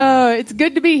it's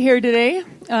good to be here today.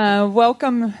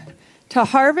 Welcome to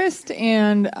Harvest,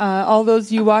 and all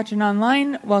those you watching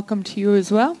online, welcome to you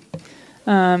as well.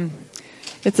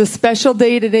 It's a special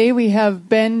day today. We have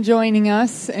Ben joining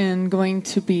us and going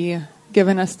to be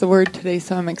giving us the word today,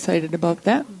 so I'm excited about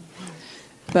that.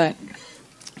 But,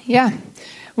 yeah,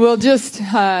 we'll just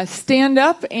stand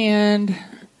up and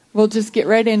we'll just get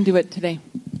right into it today.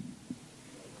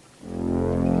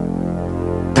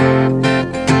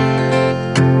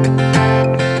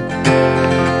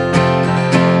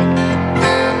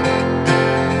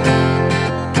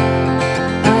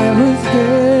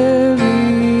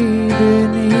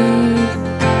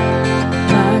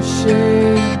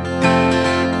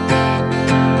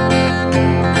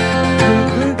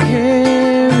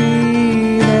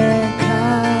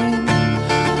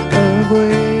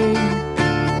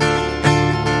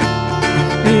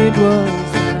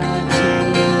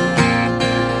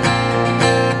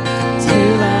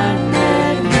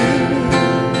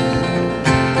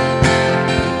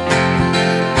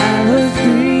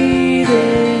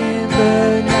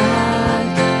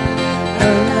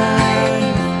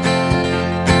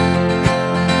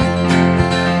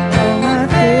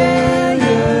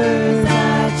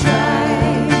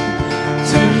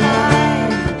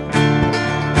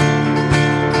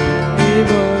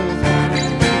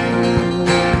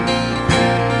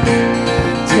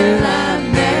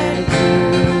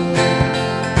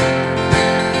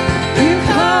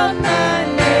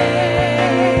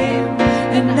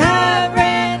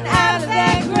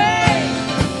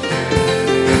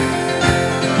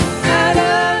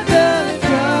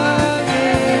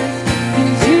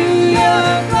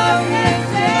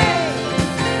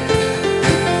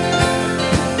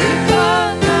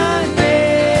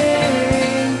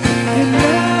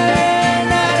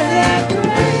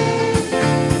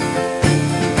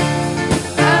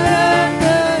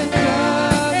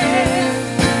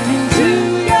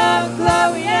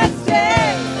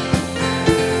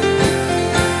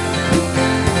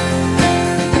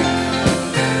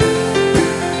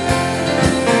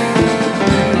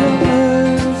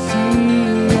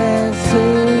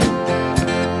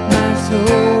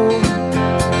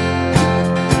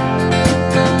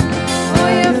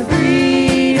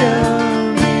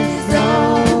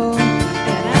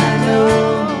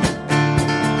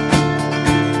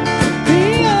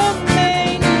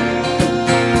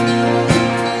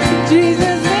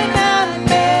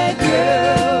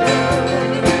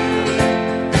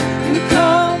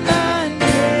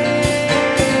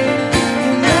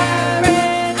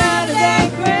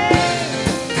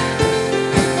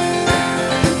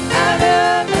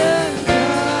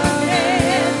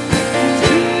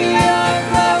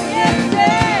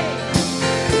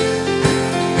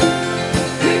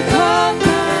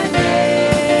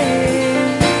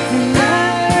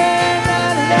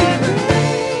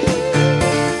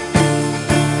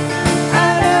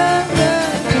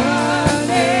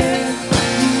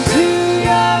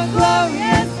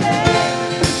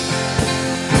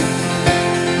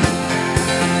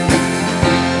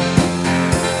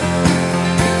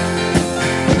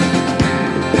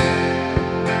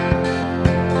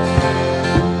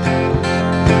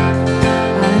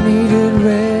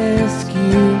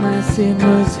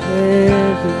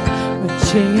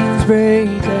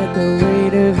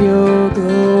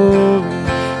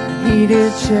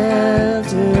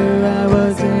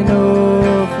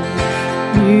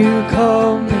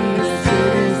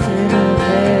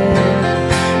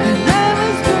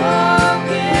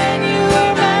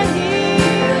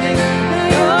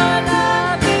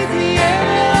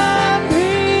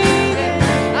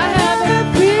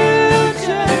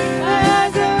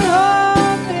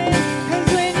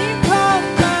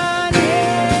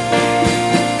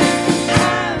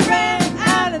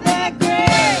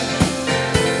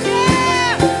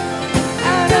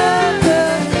 Out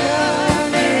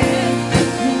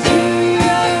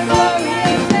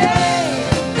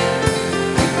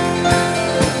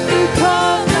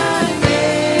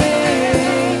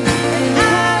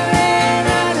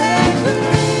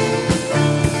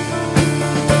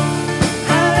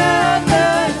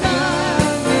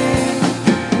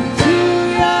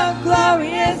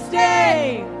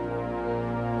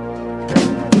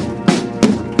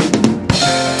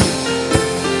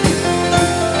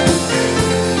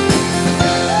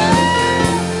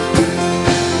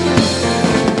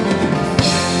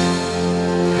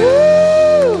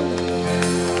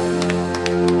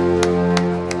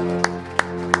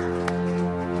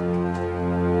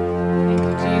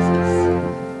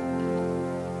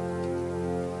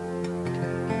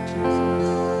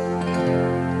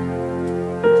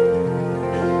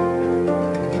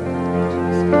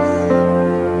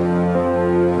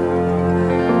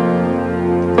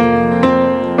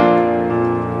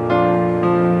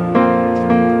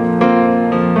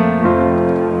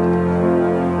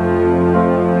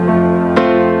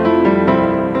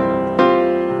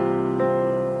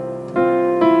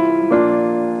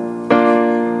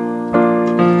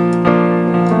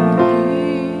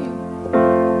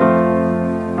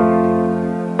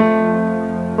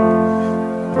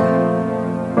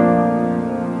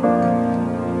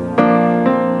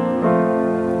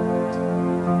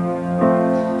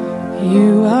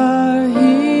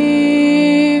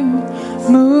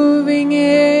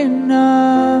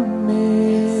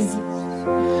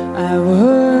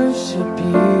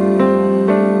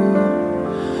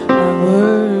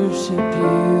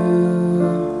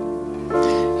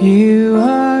You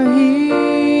are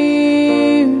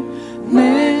here,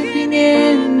 working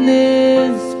in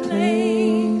this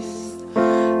place.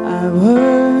 I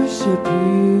worship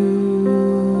you.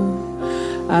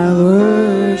 I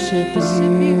worship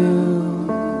you.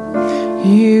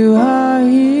 You are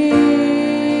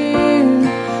here,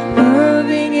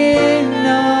 moving in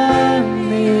our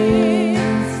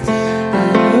midst. I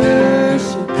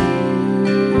worship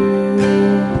you.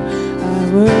 I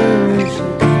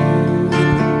worship you.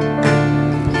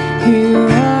 You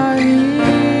are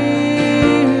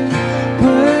here,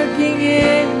 working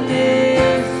in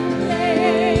this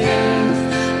place.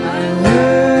 I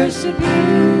worship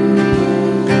you.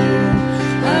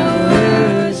 I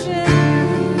worship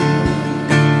you.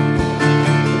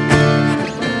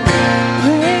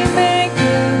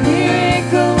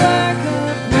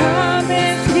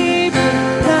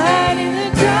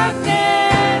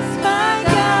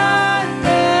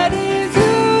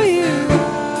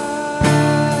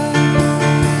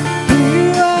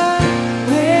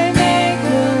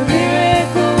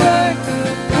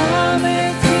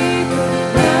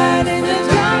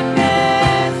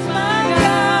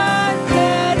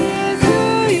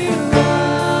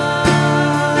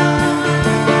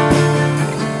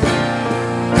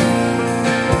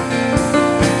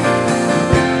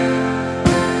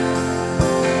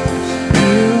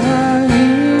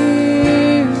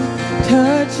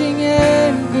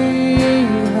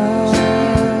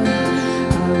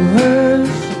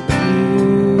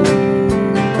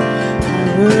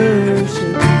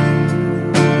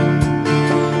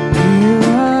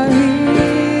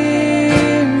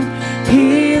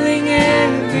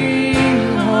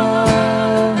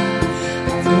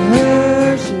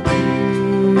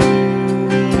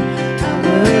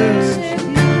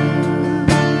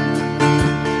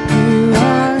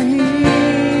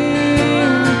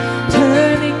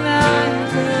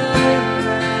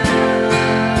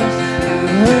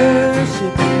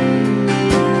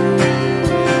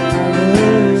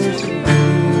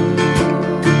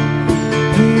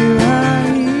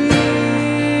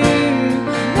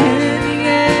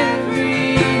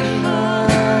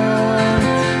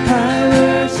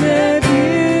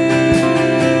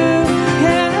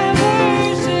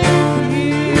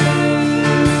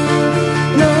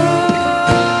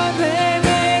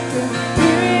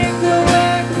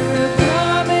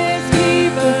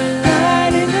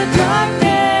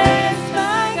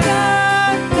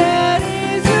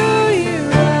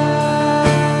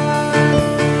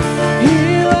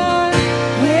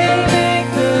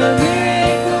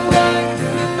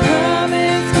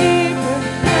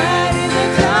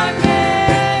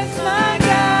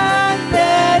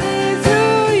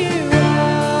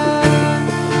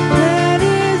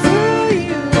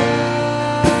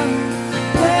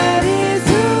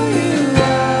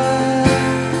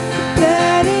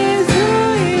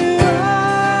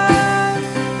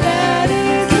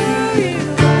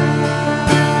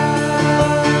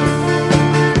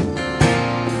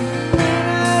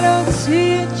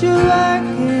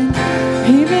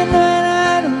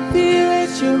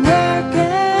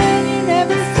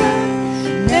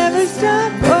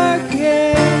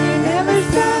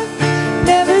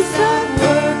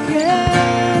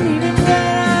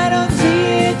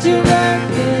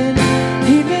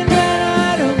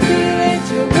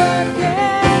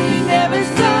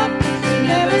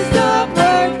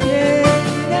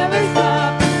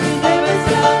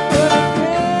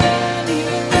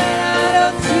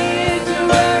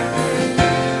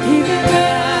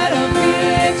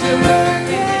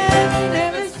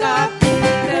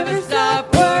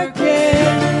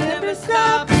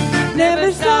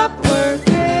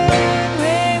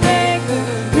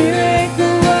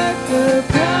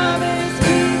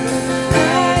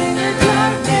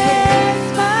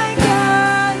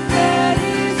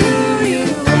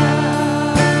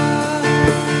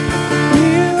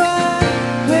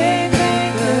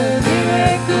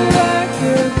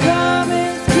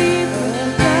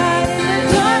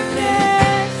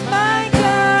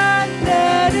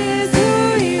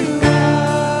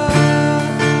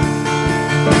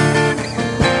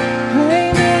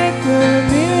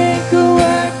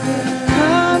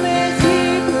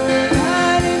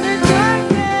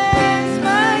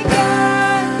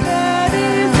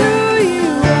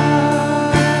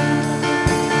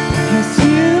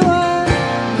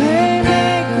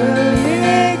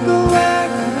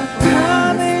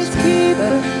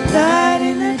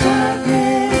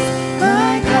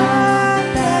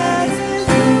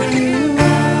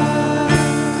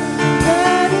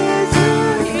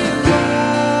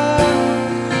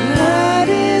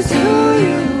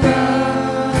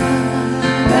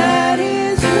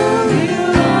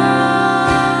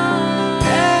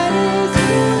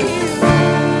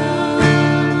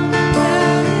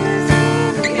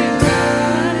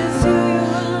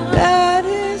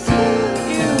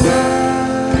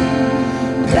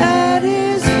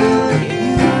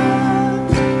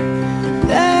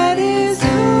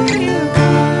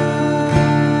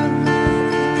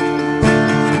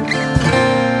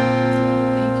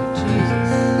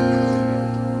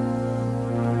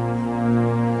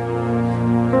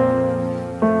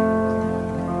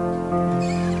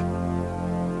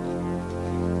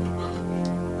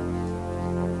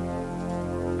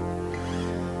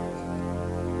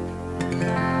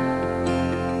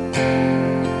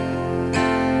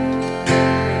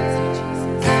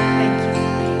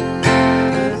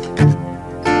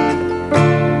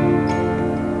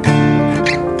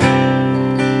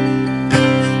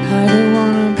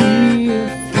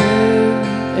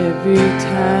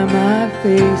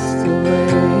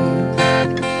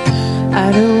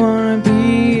 don't wanna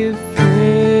be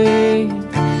afraid.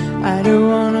 I don't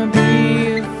wanna be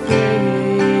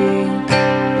afraid.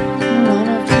 When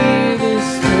I feel the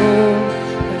storm,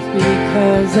 that's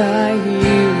because I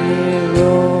hear it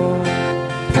roar.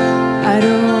 I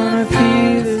don't wanna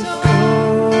feel the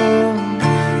storm.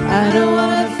 I don't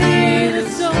wanna feel the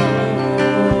storm.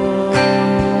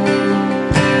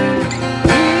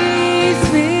 Peace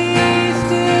be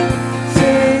still,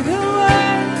 say the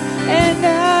word, and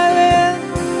I will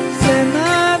set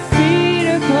my feet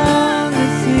upon the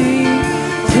sea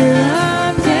till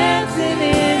I'm dancing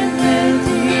in the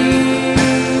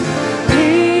deep.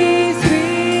 Peace be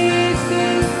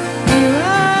still, you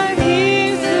are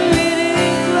here, so it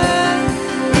is well.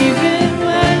 Even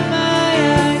when my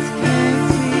eyes can't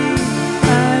see,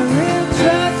 I will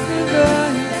trust the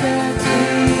voice that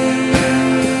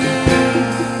speaks.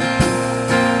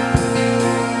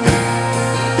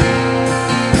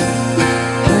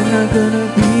 I'm not gonna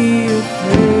be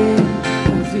afraid,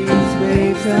 'cause these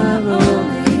waves are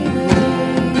only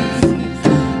waves.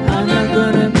 I'm not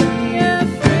gonna be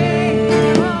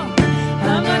afraid.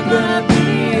 I'm not gonna be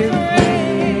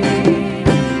afraid.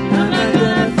 I'm not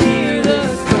gonna feel the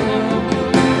storm.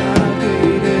 I'm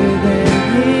greater than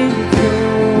his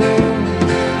storm.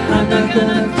 I'm not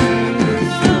gonna feel the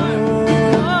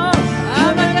storm.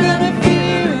 I'm not gonna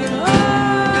feel it all.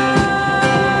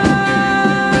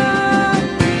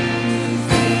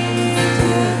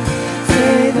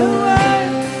 Say the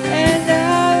word, and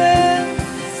I will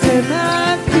set my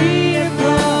feet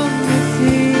upon the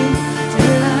sea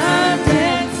till I'm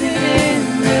dancing in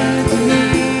the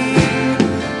deep.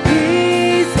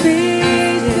 Peace be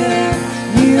still,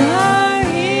 you are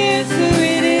here, so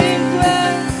it is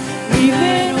well.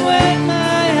 Even when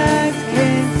my eyes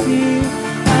can't see,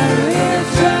 I will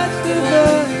trust the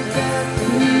voice that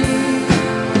speaks.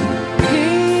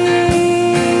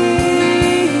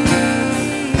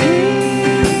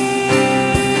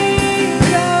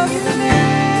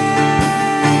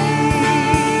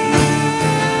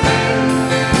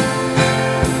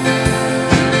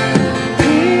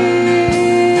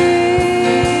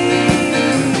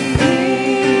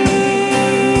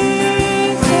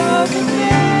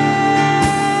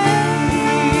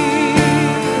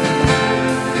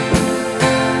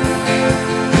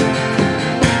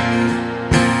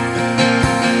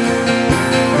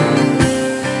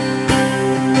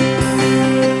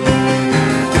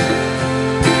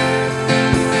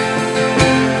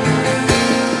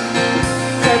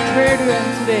 That prayer to him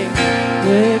today.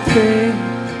 Let faith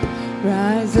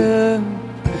rise up,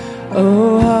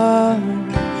 oh heart,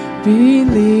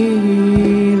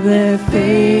 believe. Let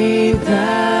faith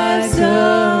rise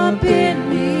up in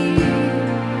me.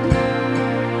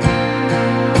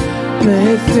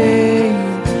 Let faith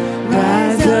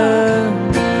rise up,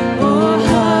 oh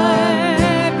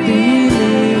heart,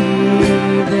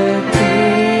 believe. Let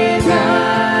faith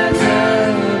rise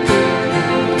up in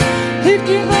me. Lift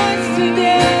your voice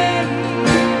today.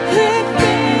 Let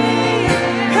faith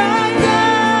rise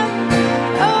up,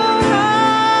 oh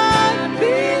heart,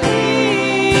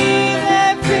 believe.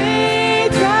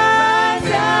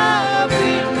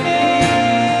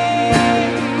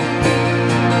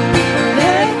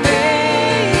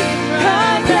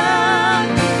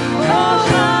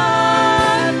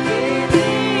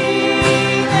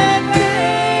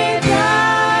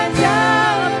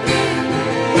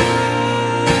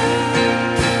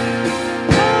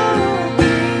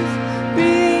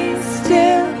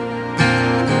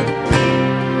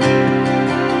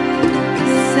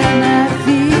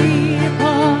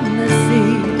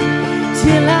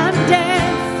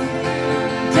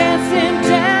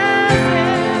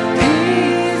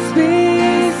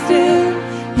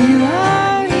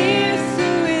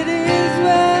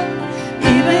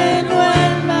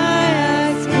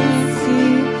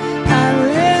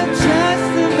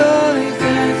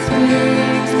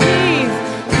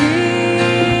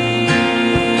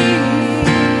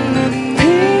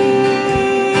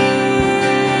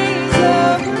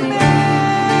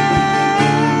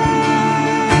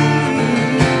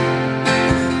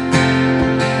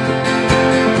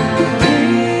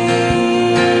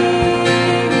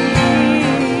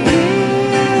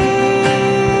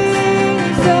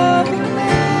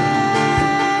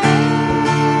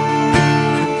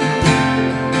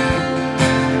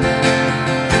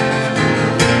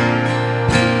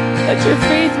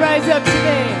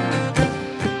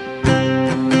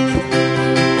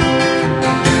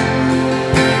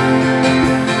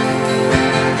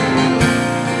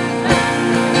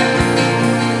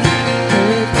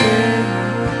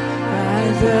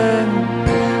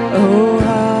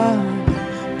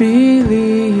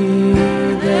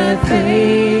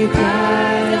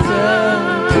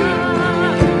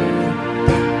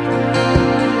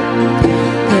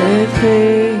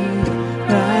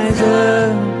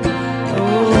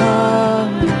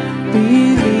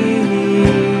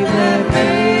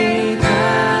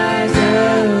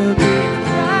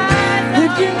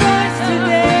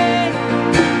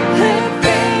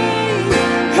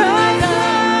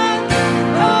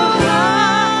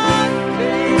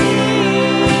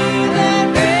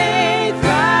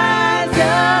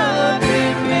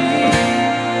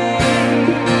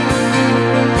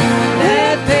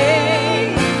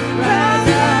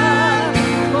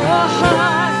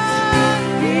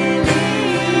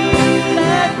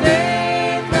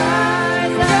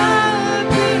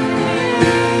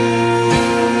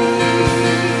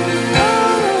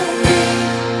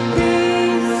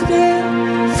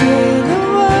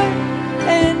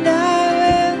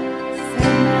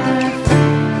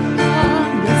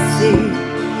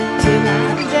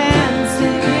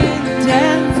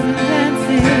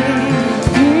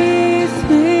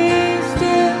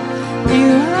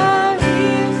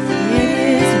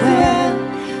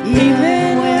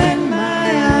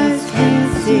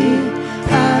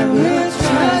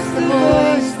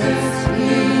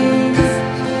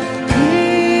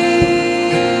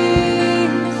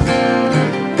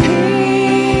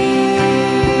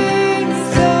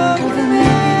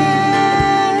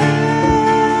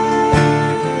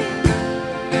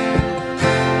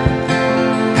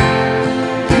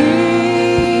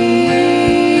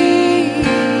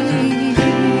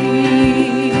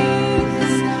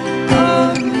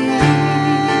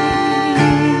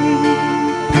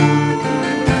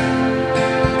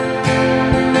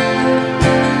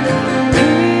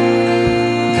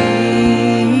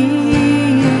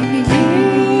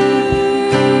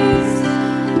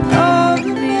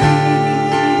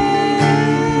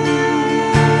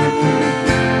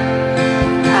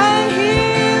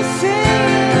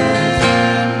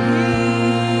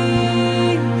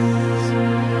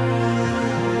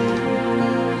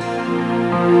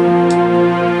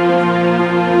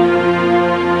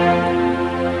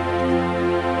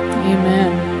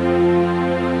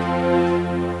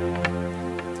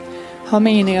 How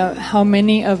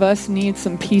many of us need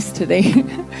some peace today?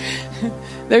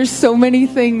 There's so many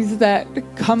things that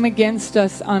come against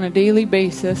us on a daily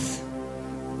basis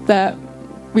that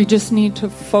we just need to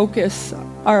focus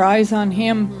our eyes on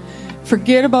Him.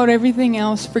 Forget about everything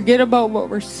else. Forget about what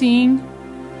we're seeing.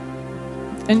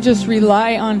 And just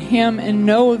rely on Him and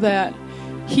know that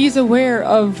He's aware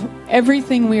of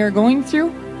everything we are going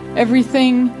through.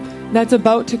 Everything that's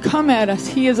about to come at us.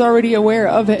 He is already aware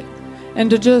of it. And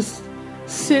to just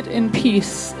sit in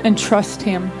peace and trust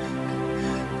Him.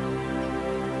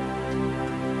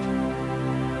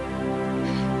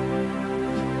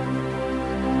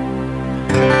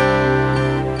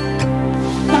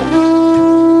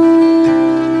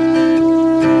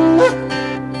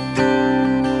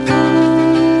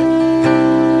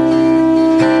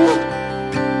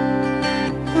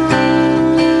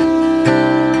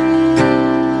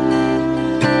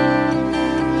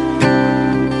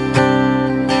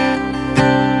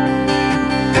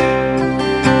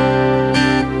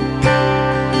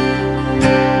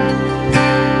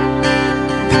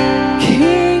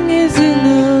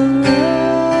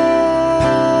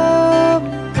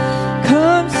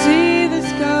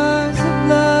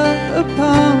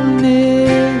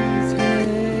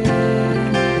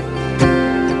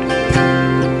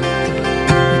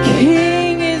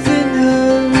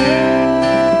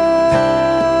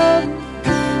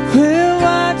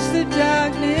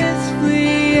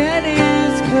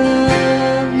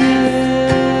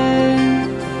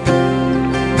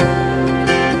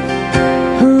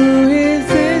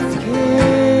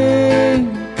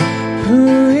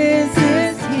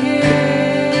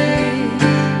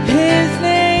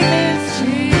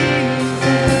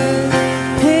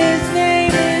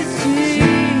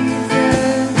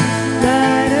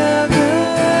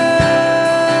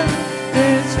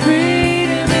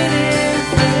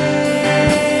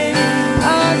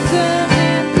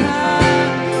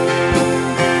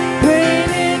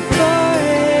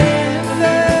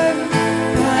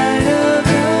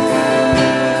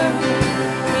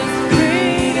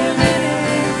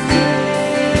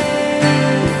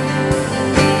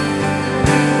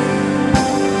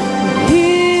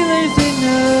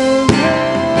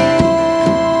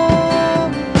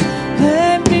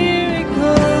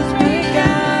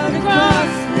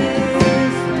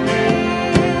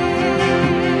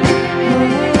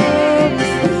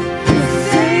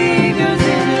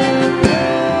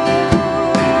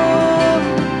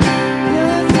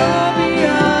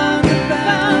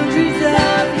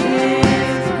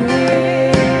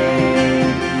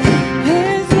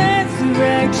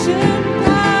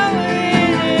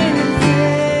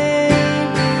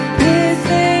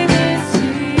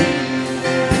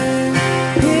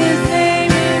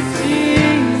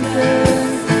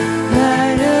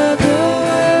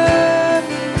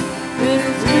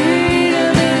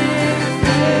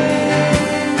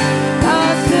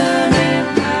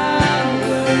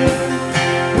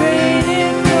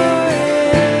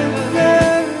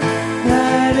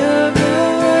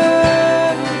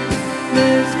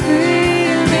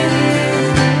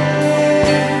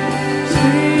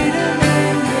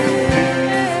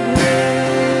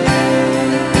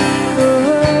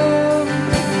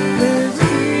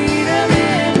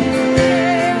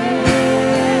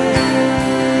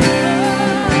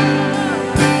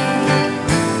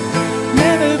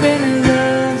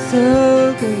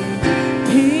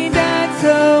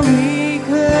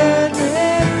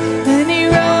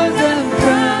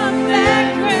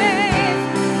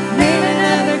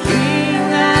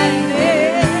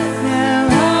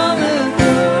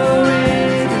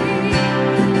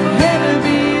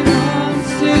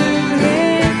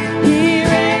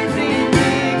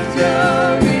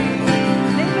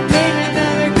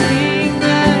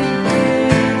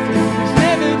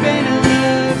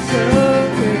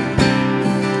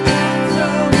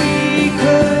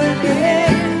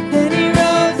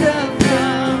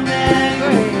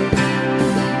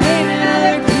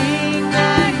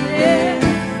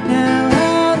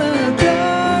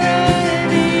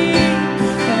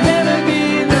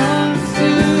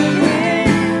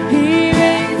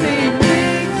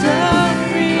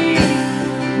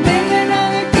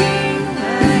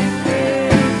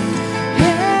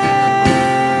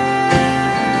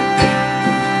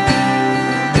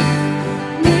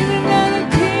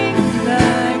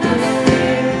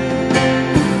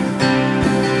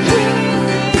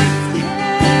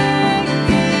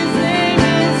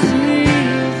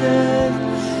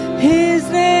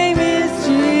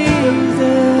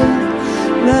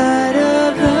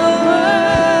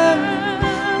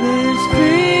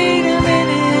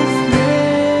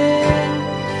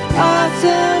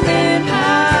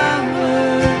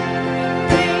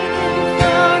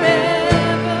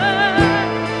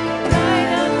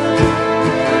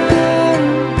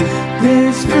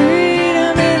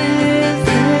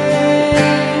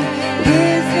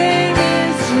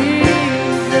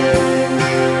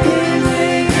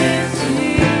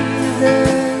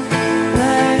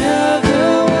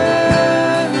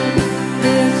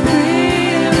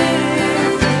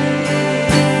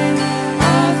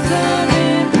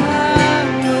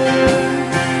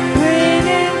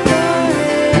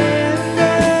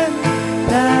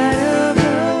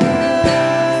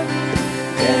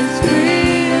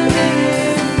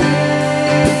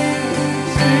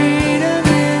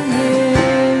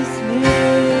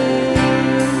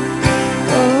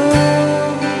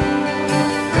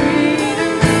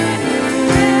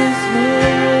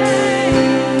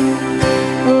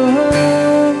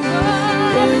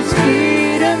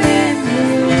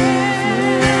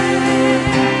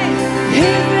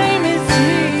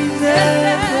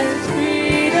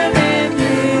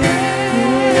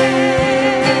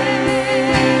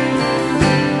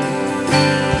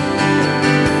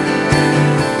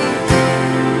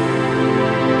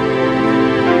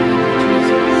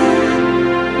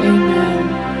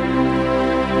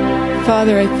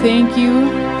 Father, I thank you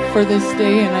for this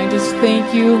day, and I just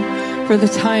thank you for the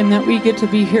time that we get to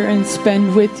be here and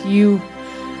spend with you.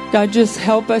 God, just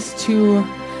help us to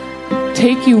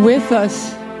take you with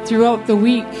us throughout the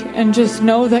week and just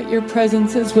know that your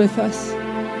presence is with us.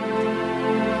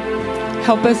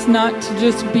 Help us not to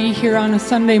just be here on a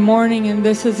Sunday morning and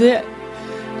this is it.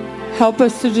 Help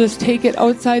us to just take it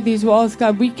outside these walls.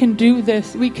 God, we can do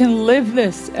this. We can live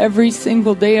this every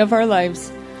single day of our lives.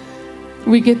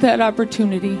 We get that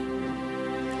opportunity.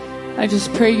 I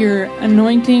just pray your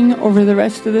anointing over the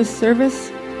rest of this service.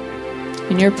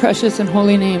 In your precious and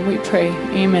holy name we pray.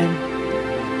 Amen.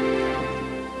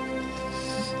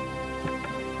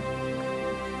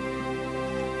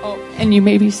 Oh, and you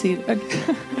may be seated.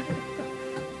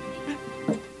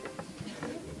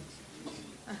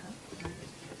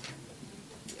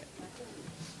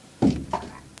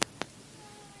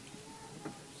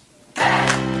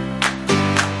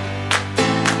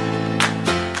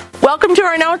 Welcome to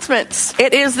our announcements.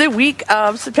 It is the week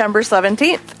of September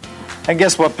 17th. And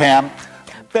guess what, Pam?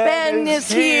 Ben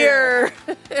is here.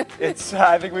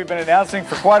 I think we've been announcing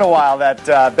for quite a while that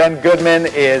Ben Goodman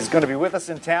is going to be with us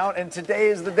in town, and today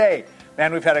is the day.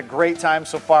 Man, we've had a great time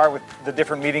so far with the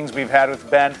different meetings we've had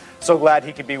with Ben. So glad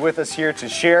he could be with us here to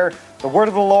share the word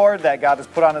of the Lord that God has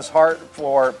put on his heart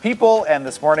for people. And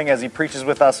this morning, as he preaches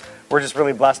with us, we're just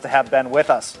really blessed to have Ben with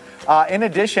us. In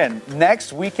addition,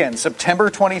 next weekend, September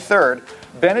 23rd,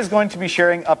 Ben is going to be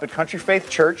sharing up at Country Faith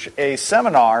Church a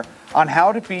seminar on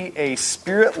how to be a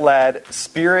spirit-led,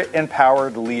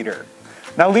 spirit-empowered leader.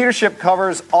 Now, leadership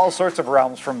covers all sorts of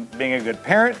realms, from being a good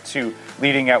parent to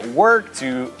leading at work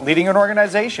to leading an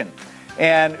organization.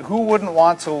 And who wouldn't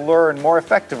want to learn more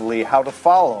effectively how to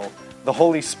follow the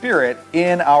Holy Spirit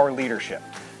in our leadership?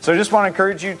 So I just want to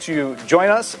encourage you to join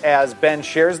us as Ben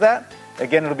shares that.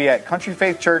 Again, it'll be at Country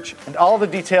Faith Church, and all the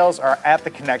details are at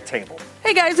the Connect table.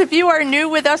 Hey guys, if you are new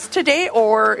with us today,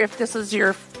 or if this is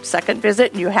your second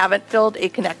visit and you haven't filled a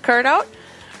Connect card out,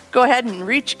 go ahead and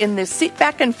reach in the seat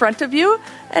back in front of you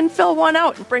and fill one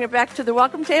out and bring it back to the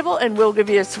welcome table, and we'll give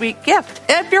you a sweet gift.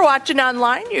 If you're watching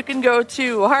online, you can go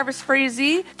to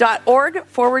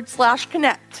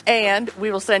harvestfreez.org/connect, and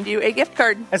we will send you a gift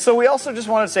card. And so we also just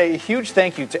want to say a huge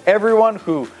thank you to everyone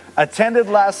who attended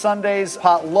last Sunday's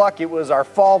potluck. It was our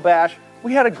fall bash.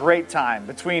 We had a great time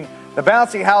between the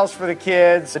bouncy house for the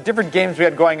kids, the different games we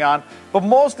had going on, but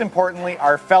most importantly,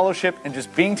 our fellowship and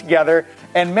just being together.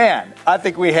 And man, I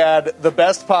think we had the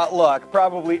best potluck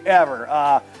probably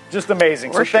ever. Just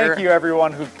amazing. So thank you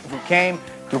everyone who came,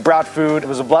 who brought food. It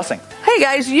was a blessing. Hey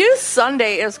guys, Youth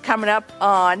Sunday is coming up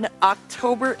on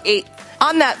October 8th.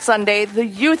 On that Sunday, the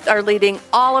youth are leading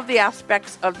all of the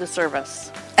aspects of the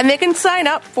service. And they can sign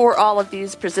up for all of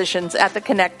these positions at the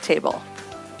Connect table.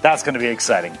 That's going to be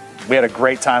exciting. We had a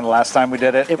great time the last time we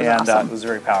did it. It was awesome. It was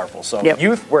very powerful. So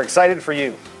Youth, we're excited for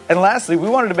you. And lastly, we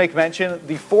wanted to make mention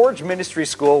the Forge Ministry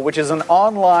School, which is an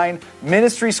online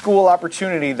ministry school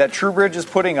opportunity that TrueBridge is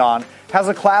putting on, has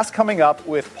a class coming up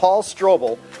with Paul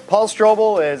Strobel. Paul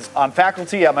Strobel is on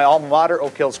faculty at my alma mater,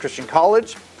 Oak Hills Christian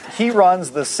College. He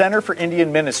runs the Center for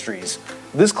Indian Ministries.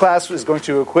 This class is going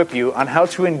to equip you on how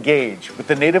to engage with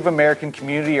the Native American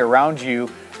community around you,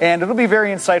 and it'll be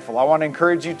very insightful. I want to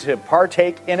encourage you to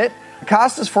partake in it. The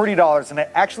cost is $40, and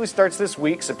it actually starts this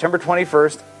week, September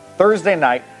 21st, Thursday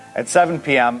night at 7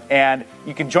 p.m., and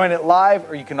you can join it live,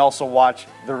 or you can also watch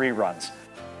the reruns.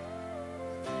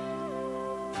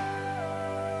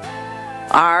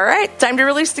 All right, time to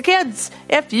release the kids.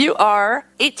 If you are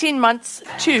 18 months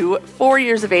to 4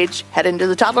 years of age, head into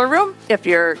the toddler room. If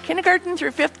you're kindergarten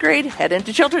through 5th grade, head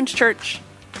into children's church.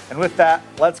 And with that,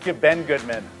 let's give Ben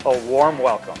Goodman a warm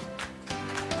welcome.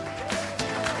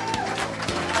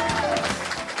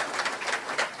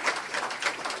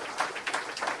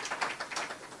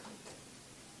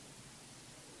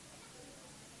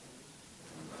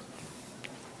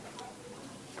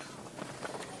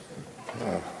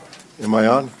 Am I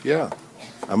on? Yeah,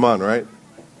 I'm on, right?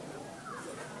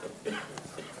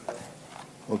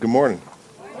 Well, good morning.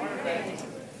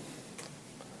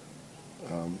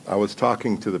 I was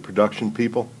talking to the production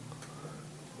people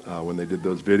when they did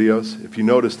those videos. If you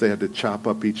notice, they had to chop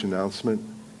up each announcement,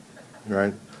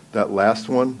 right? That last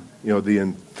one, the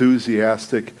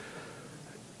enthusiastic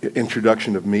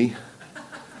introduction of me.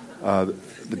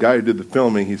 The guy who did the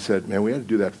filming, he said, man, we had to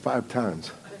do that 5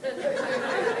 times.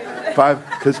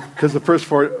 5, because the first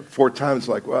four times,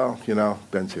 like, well,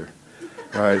 Ben's here,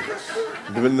 right?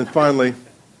 And then finally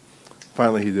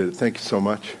he did it. Thank you so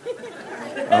much.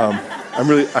 I'm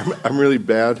really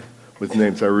bad with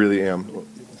names. I really am.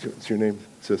 What's your name,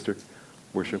 sister?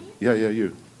 Worship? Yeah,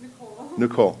 you.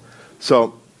 Nicole.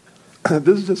 So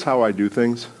this is just how I do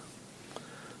things.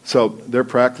 So they're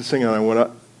practicing, and I went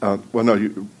up. Well, no,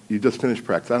 you just finished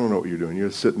practice. I don't know what you're doing. You're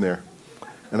just sitting there.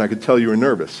 And I could tell you were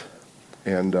nervous.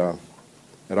 And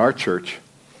at our church,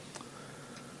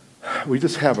 we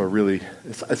just have a really,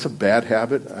 it's a bad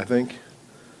habit, I think,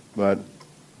 but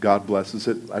God blesses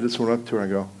it. I just went up to her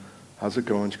and I go, how's it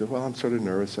going? She goes, well, I'm sort of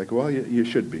nervous. I go, well, you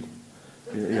should be,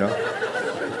 you know,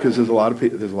 because there's a lot of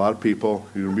people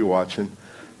who are going to be watching,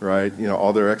 right? You know,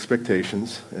 all their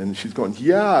expectations. And she's going,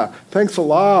 yeah, thanks a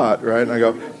lot, right? And I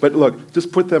go, but look,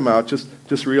 just put them out.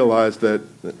 Just realize that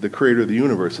the creator of the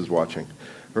universe is watching,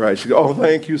 right? She goes, oh,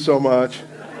 thank you so much.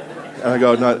 And I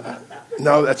go,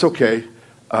 no, that's okay.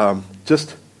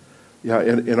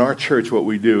 In our church, what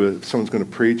we do is if someone's going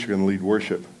to preach or going to lead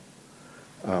worship,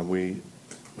 we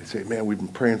say, man, we've been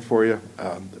praying for you,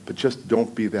 but just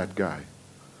don't be that guy.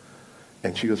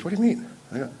 And she goes, what do you mean?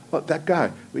 I go, well, that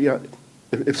guy.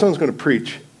 If someone's going to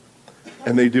preach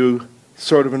and they do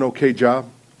sort of an okay job,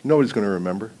 nobody's going to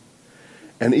remember.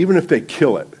 And even if they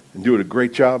kill it and do it a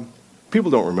great job, people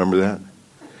don't remember that.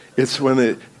 It's when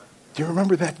do you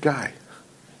remember that guy?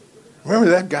 Remember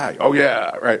that guy? Oh,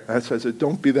 yeah, right. So I said,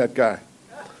 don't be that guy.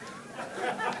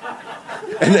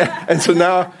 And so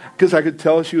now, because I could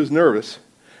tell she was nervous,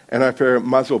 and I figured I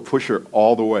might as well push her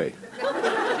all the way.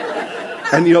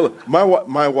 And, you know, my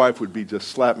wife would be just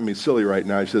slapping me silly right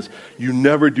now. She says, you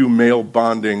never do male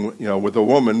bonding, you know, with a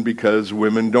woman because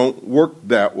women don't work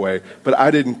that way. But I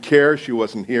didn't care. She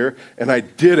wasn't here, and I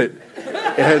did it.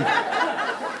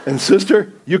 And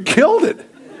sister, you killed it.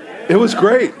 It was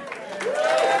great.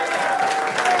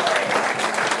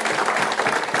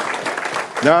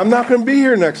 Now, I'm not going to be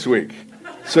here next week,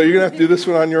 so you're going to have to do this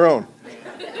one on your own.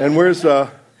 And where's the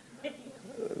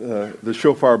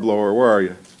shofar blower? Where are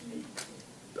you?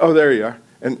 Oh, there you are.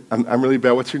 And I'm really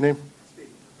bad. What's your name?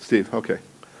 Steve. Okay.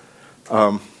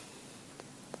 So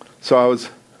I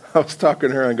was talking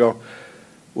to her, and I go,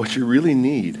 what you really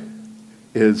need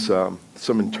is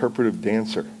some interpretive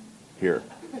dancer here.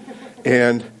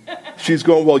 And she's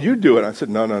going, well, you do it. I said,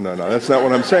 no, that's not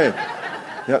what I'm saying.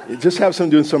 Yeah, just have someone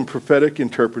doing some prophetic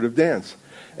interpretive dance.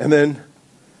 And then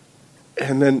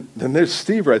there's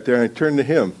Steve right there, and I turned to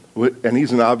him, and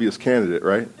he's an obvious candidate,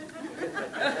 right?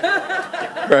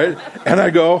 Right? And I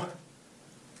go,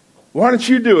 why don't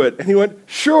you do it? And he went,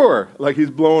 sure, like he's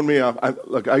blowing me off.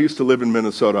 Look, I used to live in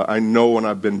Minnesota. I know when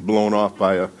I've been blown off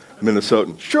by a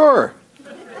Minnesotan. Sure.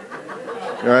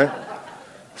 All right?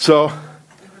 So,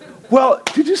 well,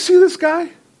 did you see this guy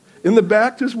in the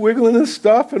back just wiggling his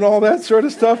stuff and all that sort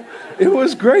of stuff? It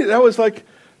was great. That was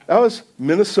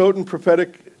Minnesotan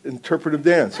prophetic interpretive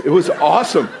dance. It was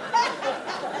awesome.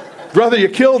 Brother, you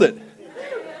killed it.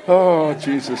 Oh,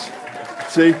 Jesus.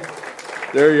 See?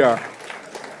 There you are.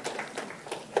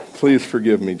 Please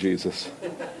forgive me, Jesus.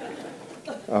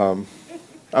 I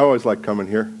always like coming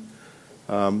here.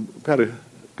 Had a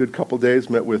good couple days,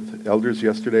 met with elders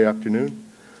yesterday afternoon.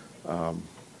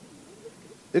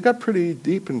 It got pretty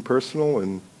deep and personal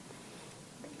and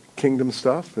kingdom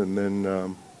stuff. And then,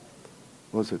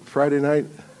 what was it, Friday night,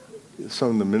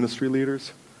 some of the ministry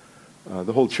leaders,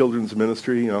 the whole children's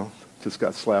ministry, you know, just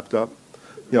got slapped up,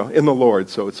 you know, in the Lord,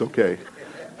 so it's okay.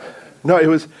 No,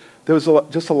 there was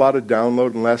just a lot of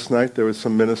download, and last night there was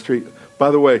some ministry.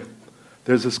 By the way,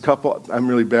 there's this couple, I'm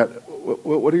really bad.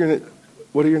 What are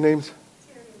your names?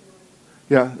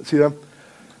 Yeah, see them?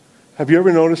 Have you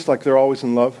ever noticed, like, they're always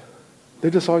in love?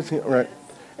 They just always, right.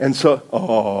 And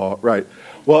so, right.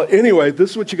 Well, anyway,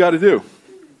 this is what you got to do.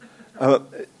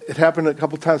 It happened a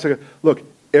couple times. I go, look,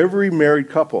 every married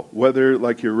couple, whether,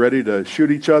 like, you're ready to shoot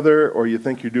each other or you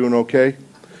think you're doing okay,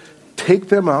 take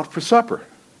them out for supper.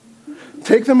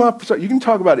 Take them out for supper. You can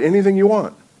talk about anything you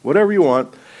want, whatever you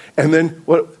want. And then,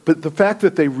 but the fact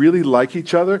that they really like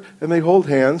each other and they hold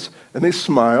hands and they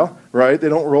smile, right? They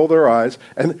don't roll their eyes.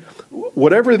 And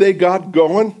whatever they got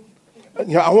going,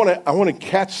 you know, I want to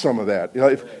catch some of that. You know,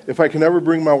 if I can ever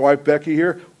bring my wife Becky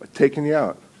here, I'm taking you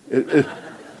out.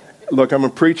 Look, I'm a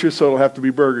preacher, so it'll have to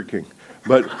be Burger King.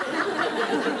 But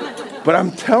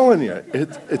I'm telling you,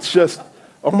 it's just,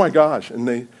 oh my gosh. And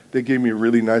they gave me a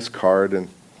really nice card, and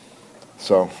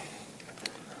so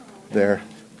there.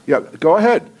 Yeah, go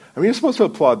ahead. I mean, you're supposed to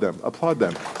applaud them. Applaud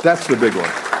them. That's the big one.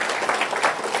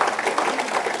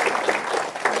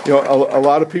 You know, a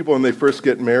lot of people, when they first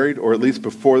get married, or at least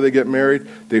before they get married,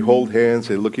 they hold hands,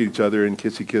 they look at each other and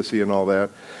kissy-kissy and all that.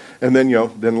 And then, you know,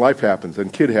 then life happens,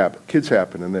 and kids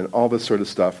happen, and then all this sort of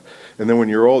stuff. And then when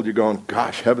you're old, you're going,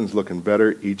 gosh, heaven's looking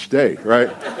better each day, right?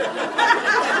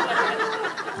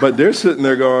 But they're sitting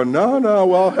there going, no,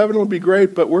 well, heaven will be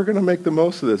great, but we're going to make the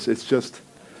most of this.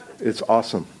 It's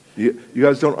awesome. You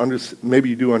guys don't understand, maybe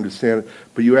you do understand it,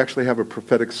 but you actually have a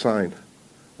prophetic sign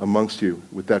amongst you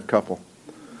with that couple.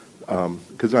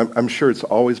 Because I'm sure it's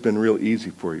always been real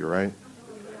easy for you, right?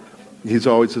 He's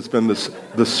always just been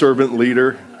the servant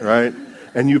leader, right?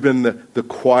 And you've been the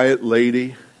quiet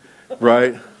lady,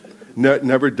 right?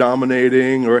 Never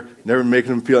dominating or never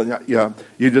making him feel, yeah.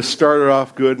 You just started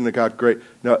off good and it got great.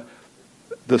 Now,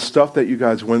 the stuff that you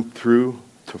guys went through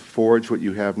to forge what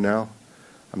you have now,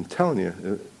 I'm telling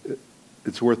you,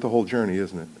 it's worth the whole journey,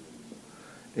 isn't it?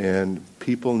 And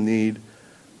people need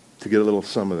to get a little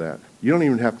some of that. You don't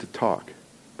even have to talk.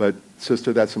 But,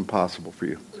 sister, that's impossible for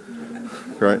you.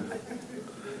 Right?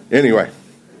 Anyway.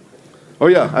 Oh,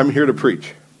 yeah, I'm here to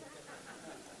preach.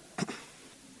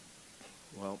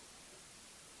 Well,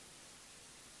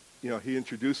 he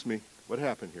introduced me. What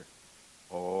happened here?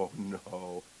 Oh,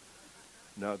 no.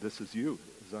 No, this is you.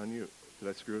 It's on you. Did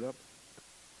I screw it up?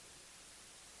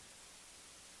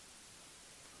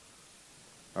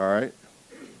 All right.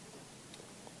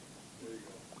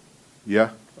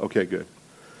 Yeah? Okay, good.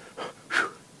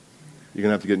 You're going to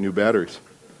have to get new batteries.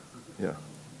 Yeah.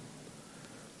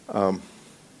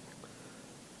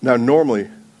 Now, normally,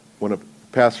 when a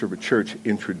pastor of a church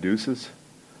introduces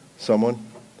someone,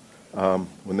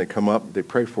 when they come up, they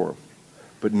pray for them.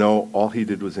 But no, all he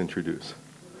did was introduce.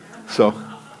 So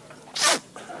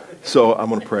I'm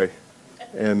going to pray,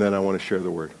 and then I want to share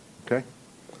the word. Okay?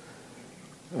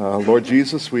 Lord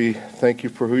Jesus, we thank you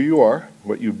for who you are,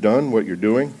 what you've done, what you're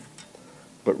doing.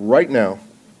 But right now,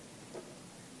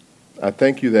 I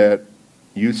thank you that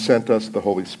you sent us the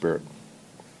Holy Spirit.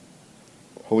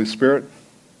 Holy Spirit,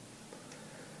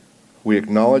 we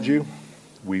acknowledge you.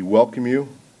 We welcome you.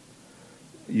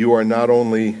 You are not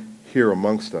only here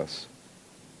amongst us,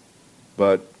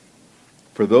 but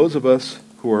for those of us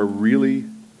who are really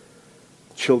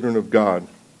children of God,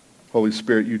 Holy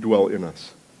Spirit, you dwell in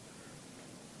us.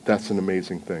 That's an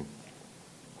amazing thing.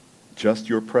 Just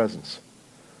your presence.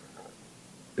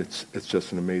 It's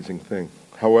just an amazing thing.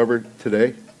 However,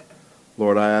 today,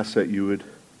 Lord, I ask that you would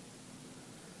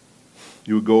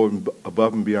go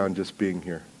above and beyond just being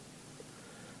here.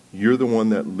 You're the one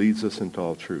that leads us into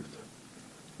all truth.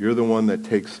 You're the one that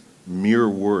takes mere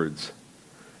words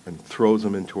and throws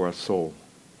them into our soul.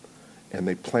 And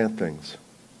they plant things.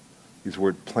 These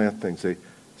words plant things. They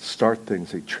start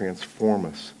things. They transform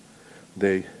us.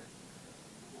 They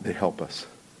help us.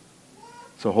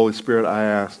 So, Holy Spirit, I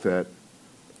ask that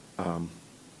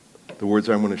the words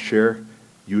I'm going to share,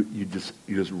 you just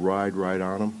ride right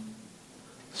on them,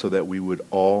 so that we would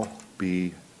all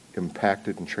be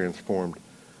impacted and transformed,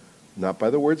 not by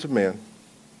the words of man,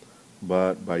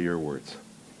 but by your words.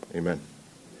 Amen.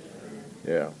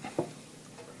 Yeah.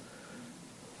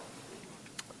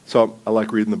 So I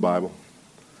like reading the Bible,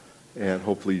 and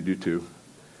hopefully you do too.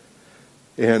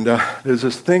 And there's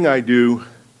this thing I do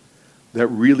that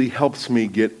really helps me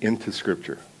get into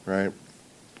Scripture, right?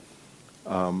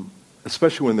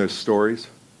 Especially when there's stories.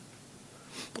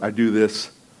 I do this.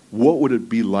 What would it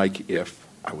be like if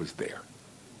I was there?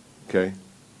 Okay?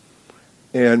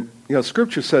 And,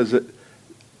 Scripture says that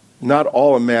not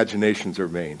all imaginations are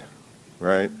vain,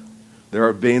 right? There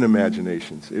are vain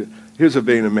imaginations. Here's a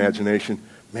vain imagination.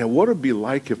 Man, what would it be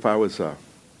like if I was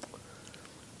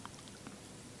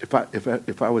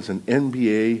if I was an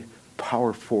NBA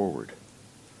power forward?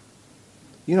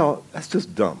 That's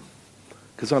just dumb.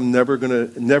 Because I'm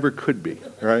never could be,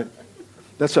 right?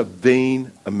 That's a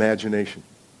vain imagination.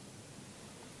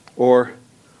 Or,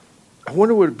 I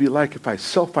wonder what it would be like if I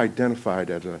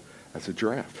self-identified as a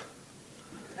giraffe.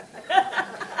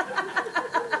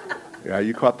 Yeah,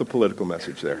 you caught the political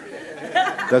message there.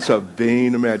 That's a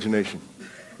vain imagination.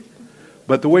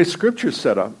 But the way Scripture's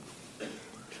set up,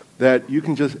 that you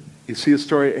see a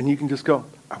story and you can just go,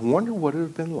 I wonder what it would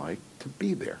have been like to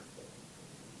be there.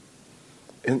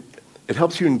 And it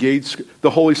helps you engage. The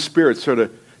Holy Spirit sort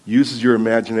of uses your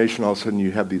imagination. All of a sudden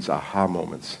you have these aha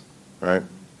moments, right?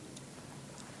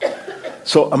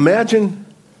 So imagine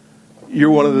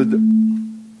you're one of the...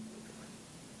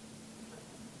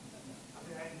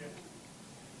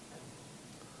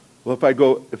 Well,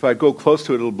 if I go close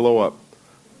to it, it'll blow up.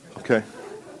 Okay?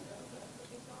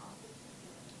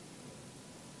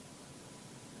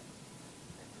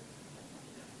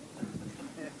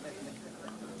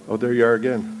 Oh, there you are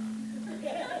again.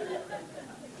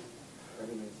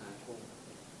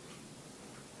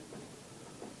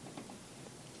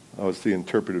 I was the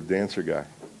interpretive dancer guy.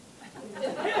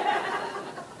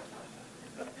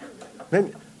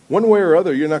 Man, one way or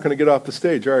other, you're not going to get off the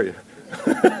stage, are you?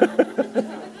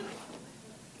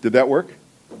 Did that work?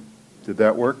 Did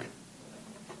that work?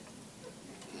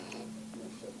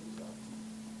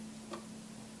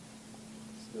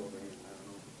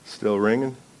 Still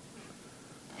ringing?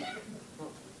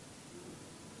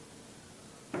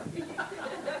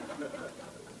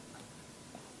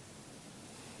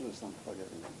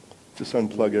 Just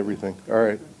unplug everything. All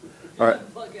right. All right.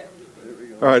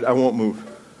 All right, I won't move.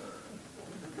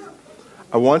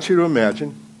 I want you to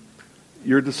imagine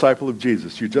you're a disciple of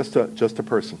Jesus. You're just a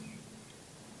person.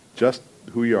 Just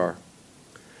who you are.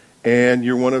 And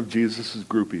you're one of Jesus'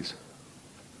 groupies.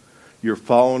 You're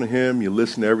following him. You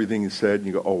listen to everything he said. And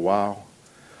you go, oh, wow.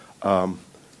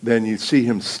 Then you see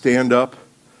him stand up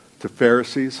to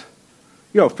Pharisees.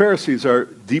 You know, Pharisees are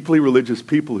deeply religious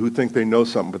people who think they know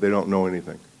something, but they don't know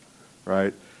anything.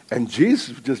 Right? And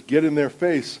Jesus would just get in their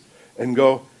face and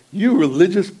go, you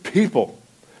religious people.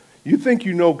 You think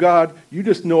you know God. You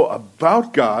just know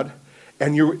about God.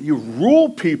 And you rule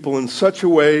people in such a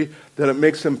way that it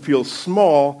makes them feel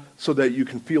small so that you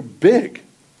can feel big.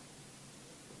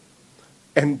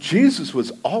 And Jesus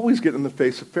was always getting in the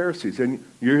face of Pharisees. And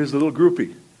you're his little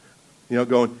groupie. You know,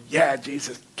 going, yeah,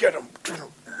 Jesus, get him.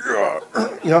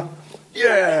 You know,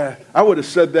 yeah, I would have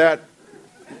said that.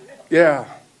 Yeah.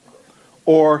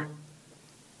 Or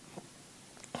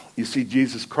you see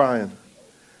Jesus crying,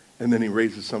 and then he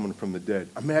raises someone from the dead.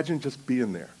 Imagine just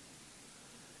being there.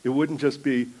 It wouldn't just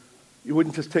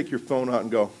take your phone out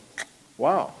and go,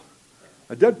 wow,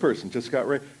 a dead person just got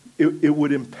raised. It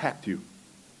would impact you.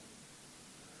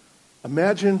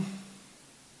 Imagine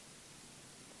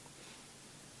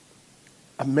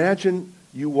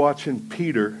you watching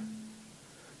Peter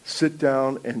sit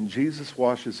down and Jesus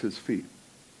washes his feet.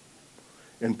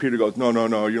 And Peter goes, no,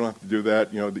 you don't have to do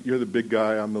that. You know, you're the big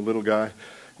guy, I'm the little guy.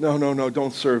 No,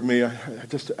 don't serve me. I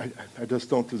just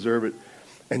don't deserve it.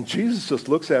 And Jesus just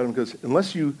looks at him and goes,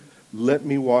 unless you let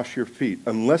me wash your feet,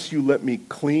 unless you let me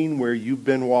clean where you've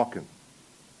been walking,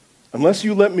 unless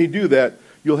you let me do that,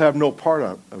 you'll have no part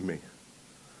of me.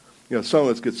 You know, some of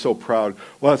us get so proud.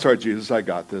 Well, that's all right, Jesus, I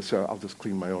got this. I'll just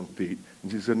clean my own feet.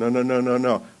 And Jesus said,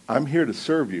 no. I'm here to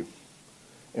serve you.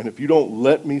 And if you don't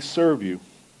let me serve you,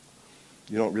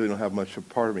 you don't have much of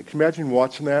a part of me. Can you imagine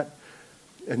watching that?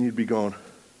 And you'd be going,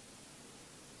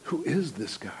 who is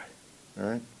this guy? All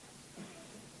right?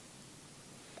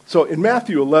 So in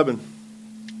Matthew 11,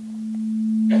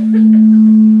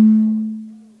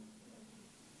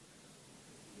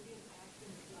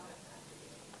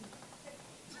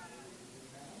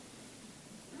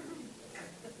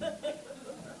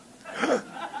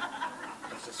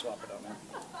 Let's just swap it out, man.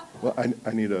 well,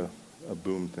 I need a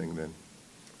boom thing then.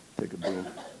 Take a boom.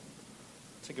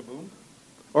 Take a boom?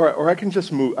 Or I can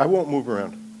just move. I won't move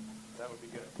around. That would be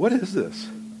good. What is this?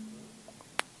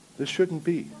 This shouldn't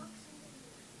be.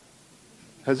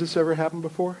 Has this ever happened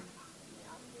before?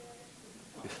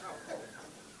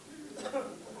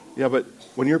 Yeah, but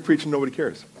when you're preaching, nobody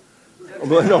cares.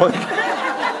 I'm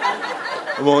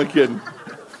only kidding.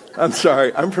 I'm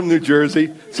sorry. I'm from New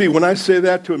Jersey. See, when I say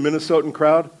that to a Minnesotan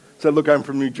crowd, say, look, I'm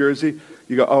from New Jersey,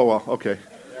 you go, oh, well, okay.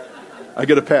 I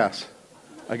get a pass.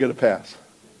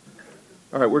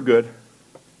 All right, we're good.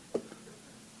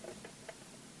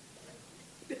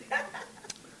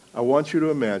 I want you to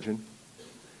imagine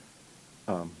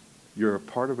you're a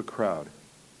part of a crowd.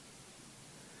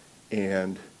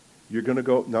 And you're going to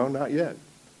go, no, not yet.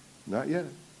 Not yet.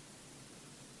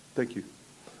 Thank you.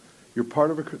 You're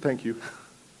part of a, thank you.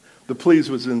 The please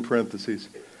was in parentheses.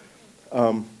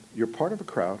 You're part of a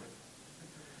crowd.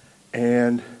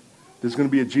 And there's going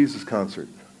to be a Jesus concert.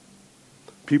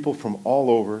 People from all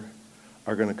over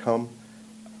are going to come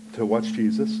to watch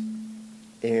Jesus.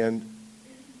 And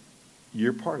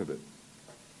you're part of it.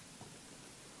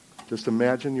 Just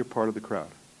imagine you're part of the crowd.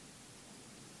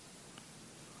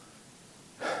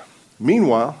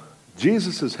 Meanwhile,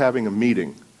 Jesus is having a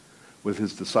meeting with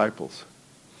his disciples.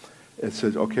 It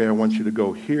says, okay, I want you to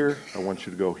go here. I want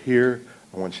you to go here.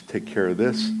 I want you to take care of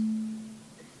this.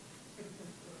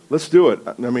 Let's do it.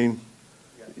 I mean,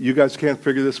 you guys can't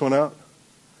figure this one out?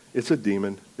 It's a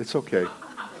demon. It's okay.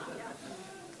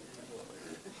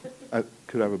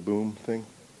 Could I have a boom thing?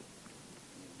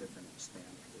 Different stand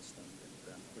for this thing.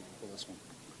 We can pull this one.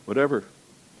 Whatever.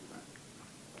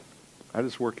 I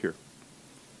just work here.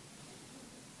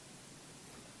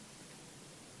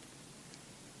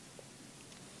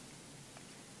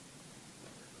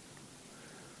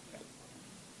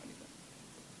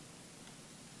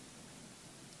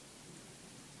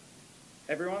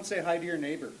 Everyone say hi to your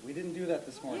neighbor. We didn't do that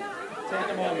this morning. Take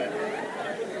a moment.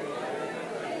 I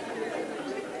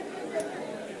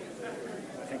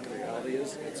think the reality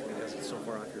is it's because it's so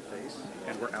far off your face,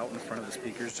 and we're out in front of the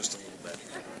speakers just a little bit.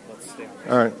 Let's stay on.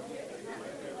 All right.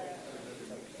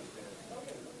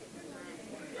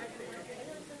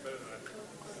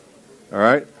 All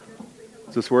right?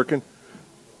 Is this working?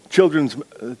 Children's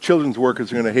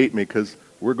workers are going to hate me because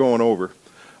we're going over.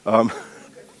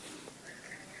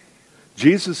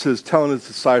 Jesus is telling his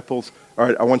disciples, all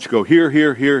right, I want you to go here,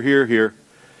 here, here, here, here.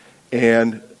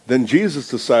 And then Jesus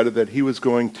decided that he was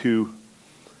going to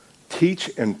teach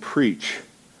and preach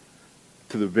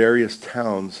to the various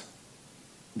towns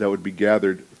that would be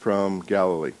gathered from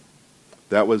Galilee.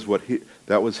 That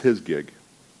was his gig.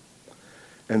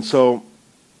 And so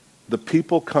the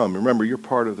people come. Remember, you're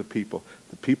part of the people.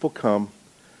 The people come.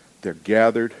 They're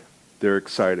gathered. They're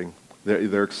exciting.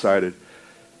 They're excited.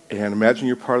 And imagine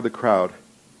you're part of the crowd.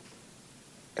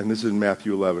 And this is in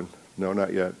Matthew 11. No,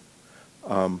 not yet.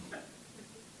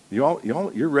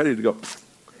 You're ready to go.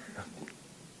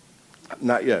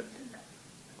 Not yet.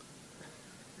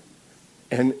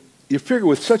 And you figure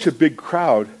with such a big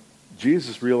crowd,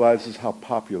 Jesus realizes how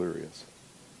popular he is.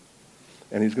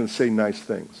 And he's going to say nice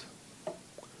things.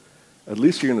 At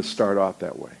least you're going to start off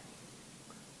that way.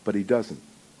 But he doesn't.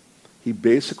 He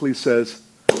basically says,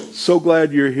 so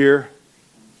glad you're here.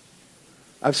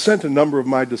 I've sent a number of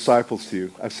my disciples to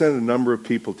you. I've sent a number of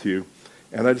people to you.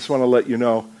 And I just want to let you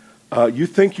know, you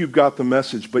think you've got the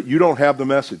message, but you don't have the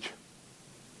message.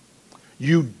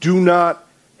 You do not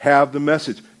have the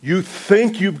message. You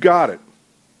think you've got it.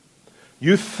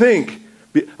 You think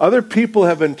other people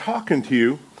have been talking to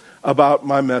you about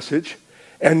my message,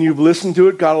 and you've listened to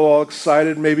it, got all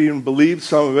excited, maybe even believed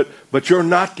some of it, but you're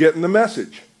not getting the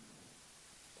message.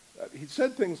 He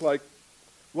said things like,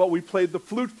 well, we played the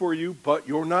flute for you, but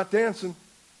you're not dancing.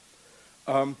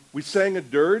 We sang a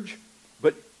dirge,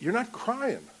 but you're not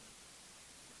crying.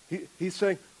 He's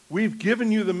saying, we've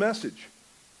given you the message,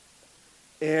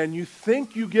 and you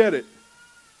think you get it,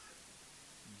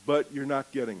 but you're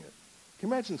not getting it. Can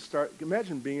you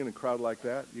imagine being in a crowd like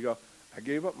that? You go, I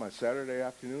gave up my Saturday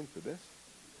afternoon for this?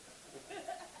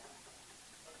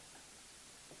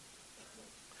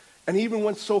 And he even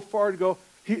went so far to go,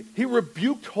 he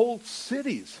rebuked whole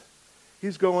cities.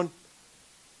 He's going,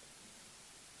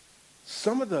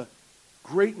 some of the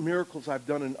great miracles I've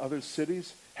done in other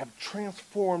cities have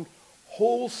transformed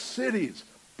whole cities.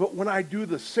 But when I do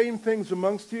the same things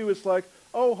amongst you, it's like,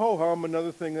 oh, ho, hum,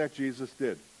 another thing that Jesus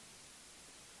did.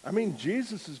 I mean,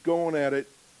 Jesus is going at it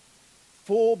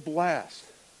full blast.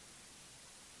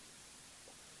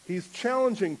 He's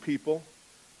challenging people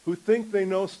who think they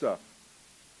know stuff.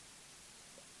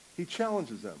 He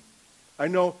challenges them. I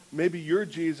know maybe your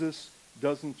Jesus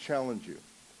doesn't challenge you,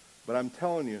 but I'm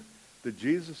telling you, the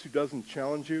Jesus who doesn't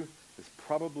challenge you is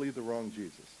probably the wrong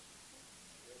Jesus.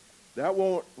 That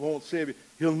won't save you.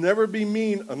 He'll never be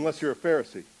mean unless you're a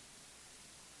Pharisee.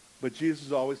 But Jesus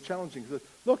is always challenging. He says,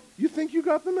 look, you think you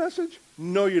got the message?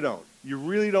 No, you don't. You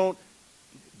really don't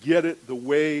get it the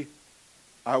way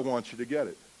I want you to get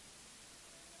it.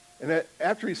 And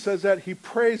after he says that, he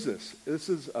prays this. This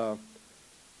is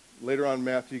later on in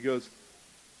Matthew. He goes,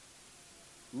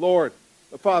 Lord,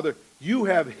 Father, you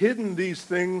have hidden these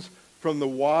things from the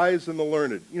wise and the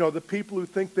learned. You know, the people who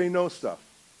think they know stuff.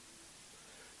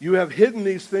 You have hidden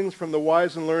these things from the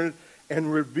wise and learned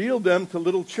and revealed them to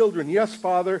little children. Yes,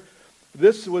 Father,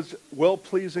 this was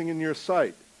well-pleasing in your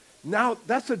sight. Now,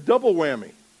 that's a double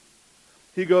whammy.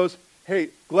 He goes, hey,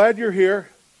 glad you're here,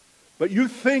 but you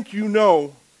think you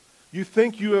know, you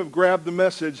think you have grabbed the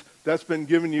message that's been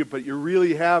given you, but you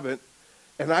really haven't.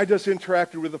 And I just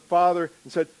interacted with the Father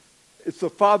and said, it's the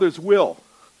Father's will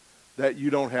that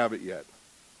you don't have it yet.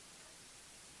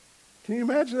 Can you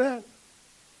imagine that?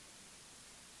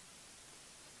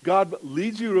 God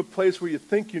leads you to a place where you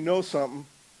think you know something,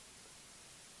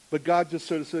 but God just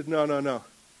sort of said, no.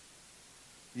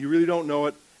 You really don't know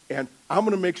it, and I'm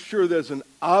going to make sure there's an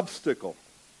obstacle.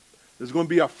 There's going to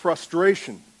be a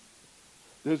frustration.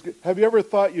 Have you ever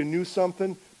thought you knew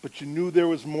something, but you knew there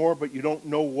was more, but you don't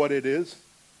know what it is?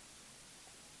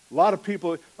 A lot of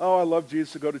people, oh, I love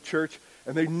Jesus, to go to church,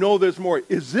 and they know there's more.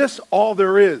 Is this all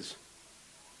there is?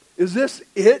 Is this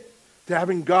it to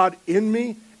having God in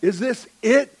me? Is this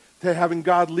it to having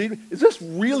God lead me? Is this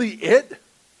really it?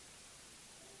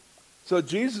 So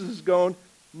Jesus is going,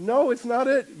 no, it's not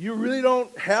it. You really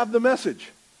don't have the message.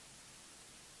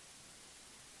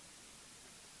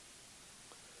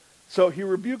 So he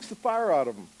rebukes the fire out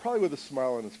of him, probably with a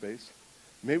smile on his face.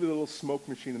 Maybe a little smoke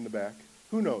machine in the back.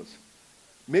 Who knows?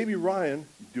 Maybe Ryan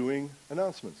doing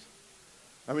announcements.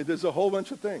 I mean, there's a whole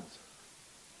bunch of things.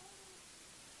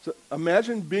 So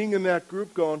imagine being in that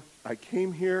group going, I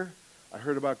came here, I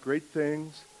heard about great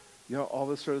things, you know, all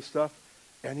this sort of stuff,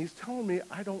 and he's telling me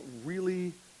I don't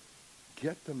really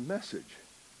get the message.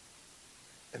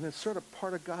 And it's sort of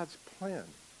part of God's plan.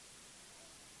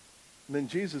 And then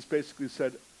Jesus basically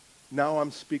said, Now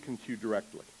I'm speaking to you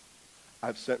directly.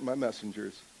 I've sent my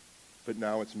messengers, but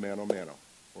now it's mano mano,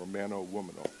 or mano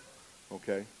womano,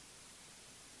 okay?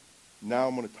 Now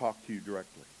I'm going to talk to you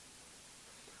directly.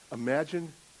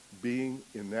 Imagine being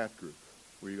in that group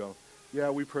where you go, yeah,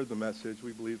 we've heard the message,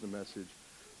 we believe the message,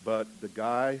 but the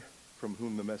guy from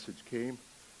whom the message came,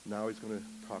 now he's going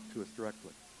to talk to us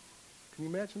directly. Can you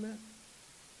imagine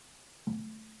that?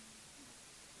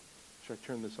 Should I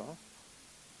turn this off?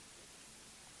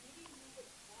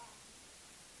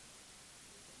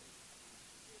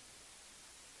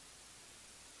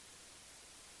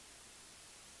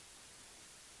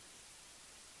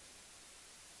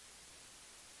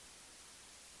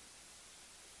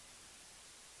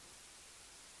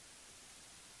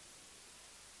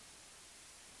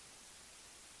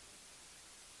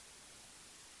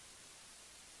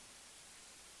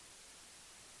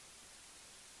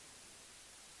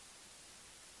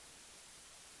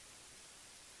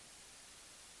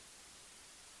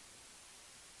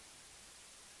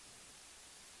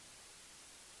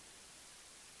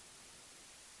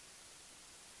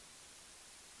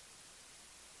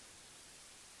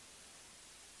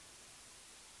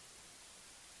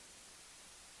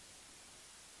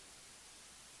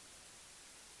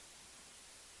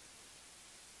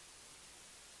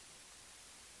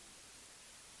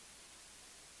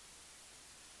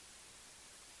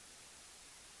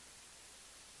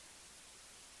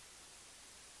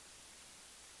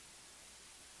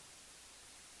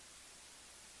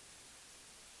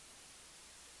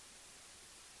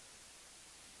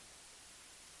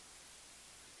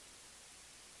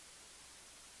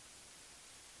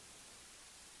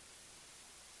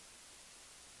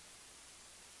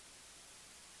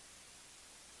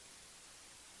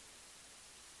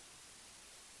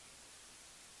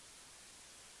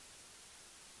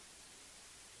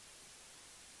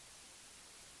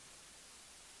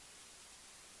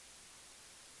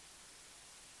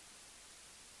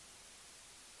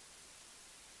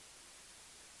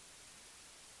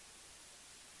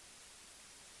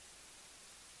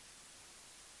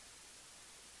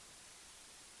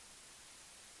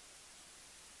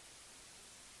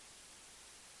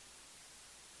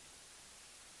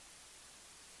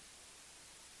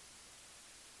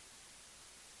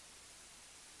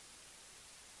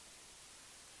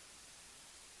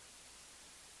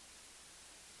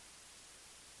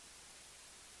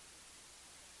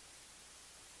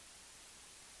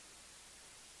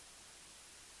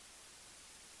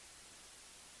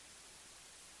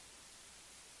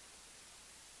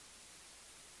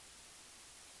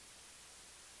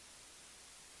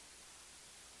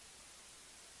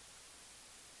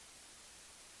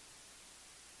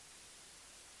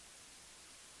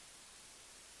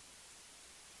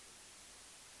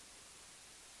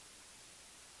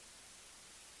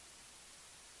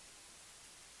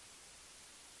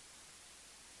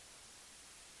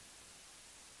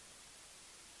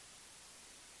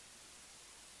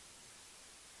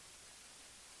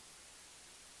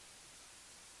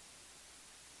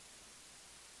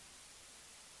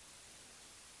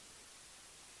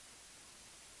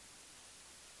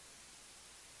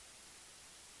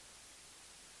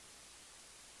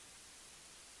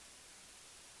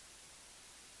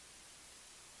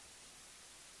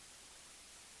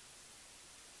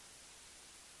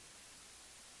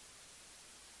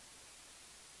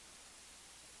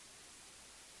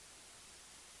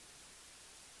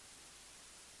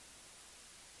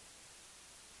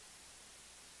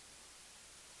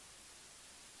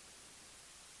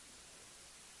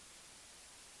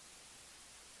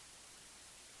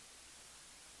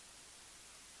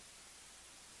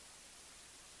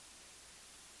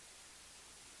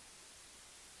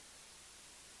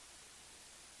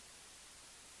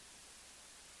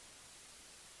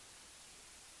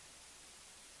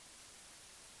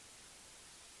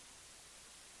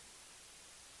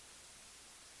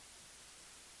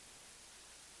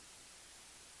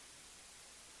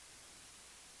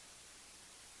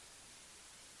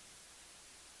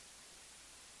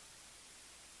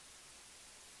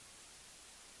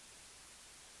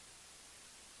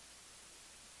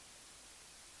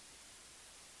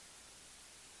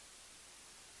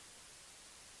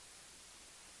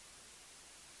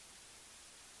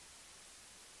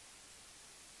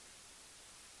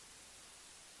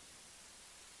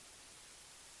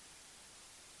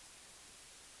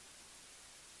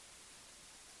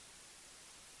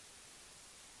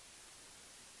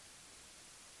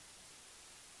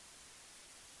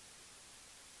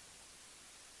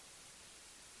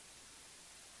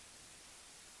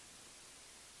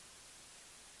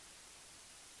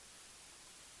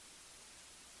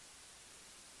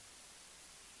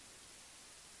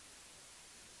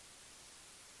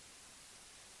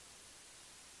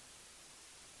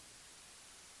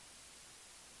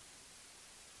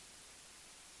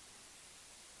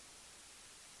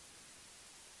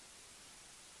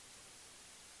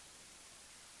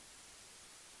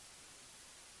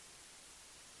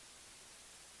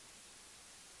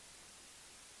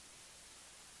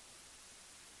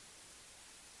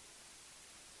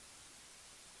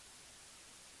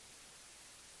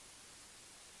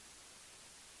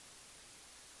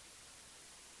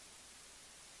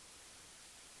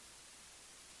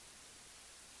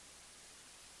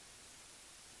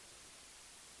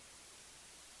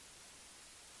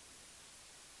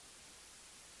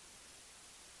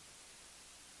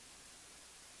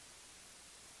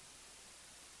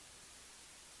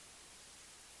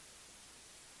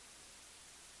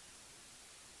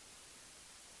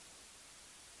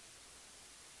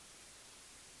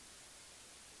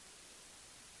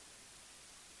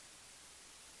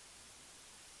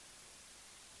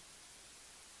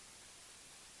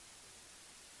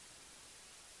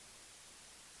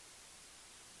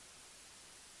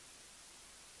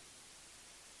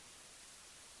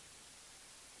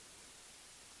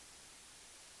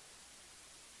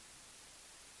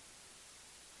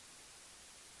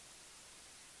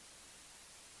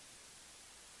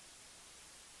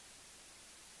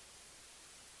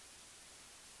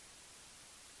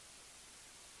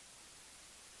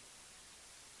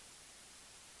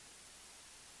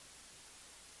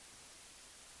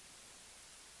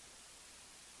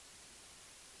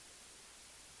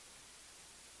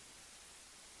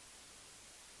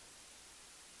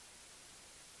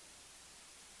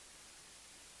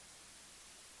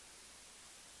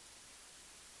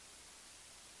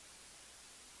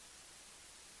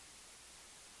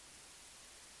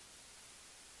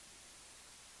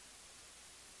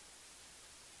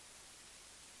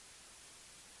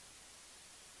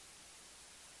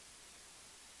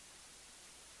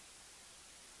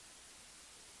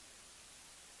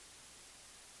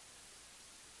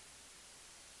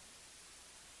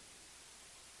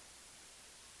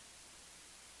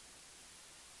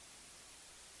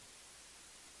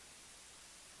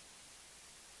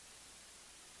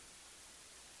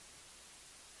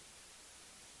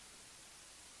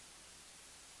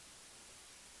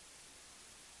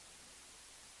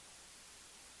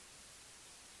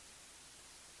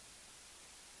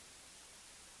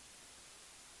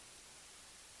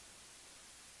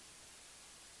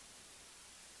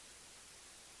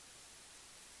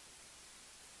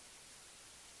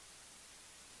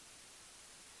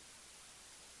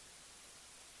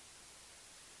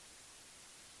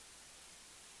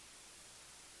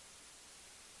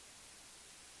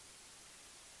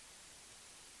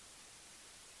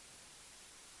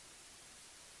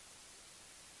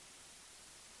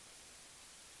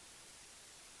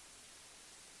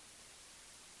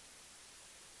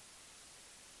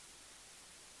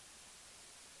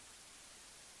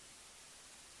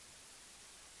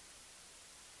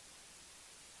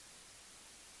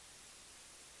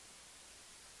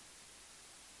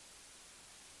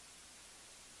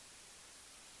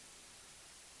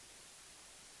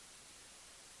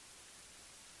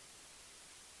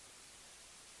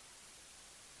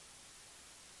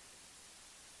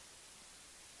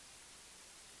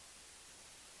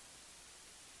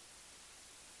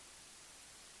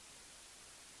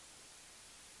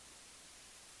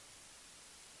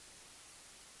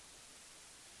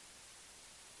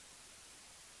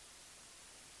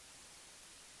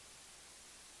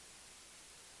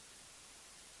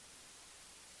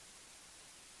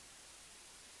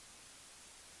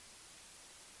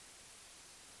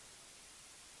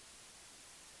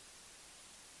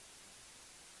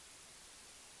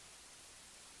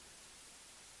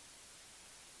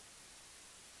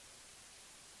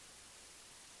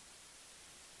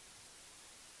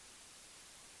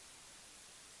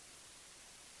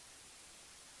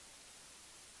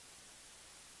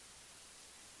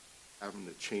 having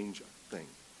to change a thing.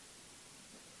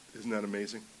 Isn't that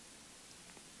amazing?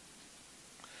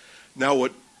 Now,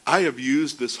 what I have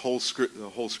used this whole the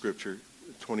whole scripture,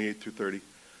 28 through 30,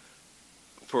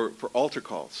 for altar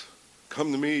calls.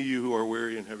 Come to me, you who are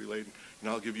weary and heavy laden, and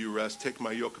I'll give you rest. Take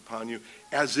my yoke upon you.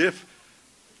 As if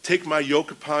take my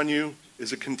yoke upon you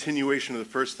is a continuation of the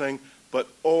first thing, but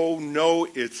oh no,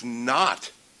 it's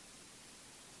not.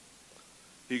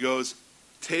 He goes,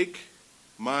 take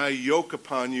my yoke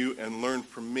upon you and learn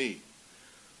from me.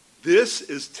 This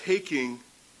is taking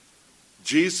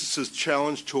Jesus'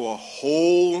 challenge to a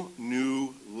whole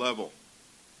new level.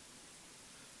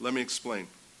 Let me explain.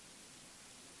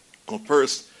 Well,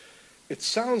 first, it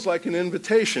sounds like an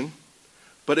invitation,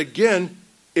 but again,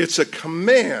 it's a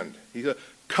command. He said,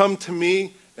 come to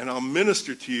me and I'll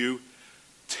minister to you.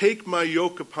 Take my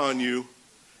yoke upon you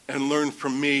and learn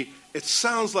from me. It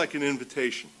sounds like an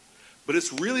invitation, but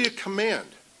it's really a command.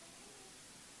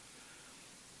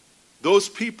 Those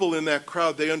people in that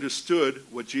crowd, they understood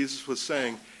what Jesus was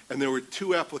saying, and there were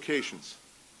two applications.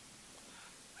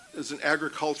 There's an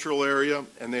agricultural area,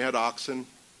 and they had oxen,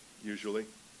 usually.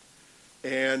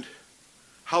 And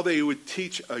how they would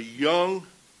teach a young,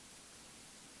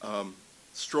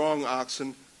 strong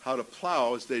oxen how to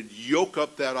plow is they'd yoke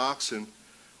up that oxen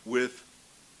with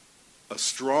a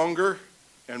stronger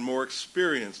and more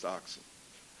experienced oxen.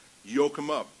 Yoke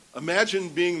them up. Imagine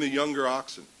being the younger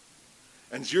oxen.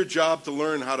 And it's your job to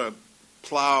learn how to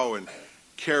plow and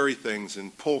carry things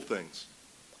and pull things.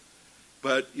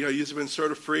 But, you've been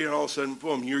sort of free, and all of a sudden,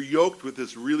 boom, you're yoked with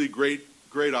this really great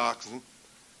oxen.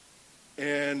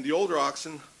 And the older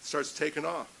oxen starts taking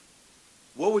off.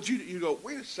 What would you go,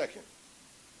 wait a second.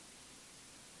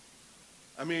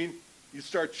 I mean, you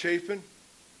start chafing.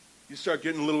 You start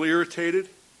getting a little irritated.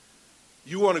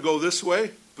 You want to go this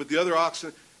way, but the other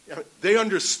oxen, they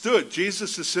understood.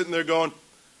 Jesus is sitting there going,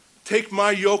 take my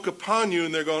yoke upon you,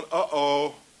 and they're going,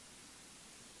 uh-oh,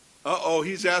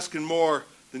 he's asking more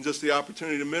than just the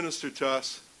opportunity to minister to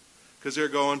us, because they're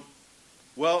going,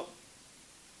 well,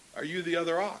 are you the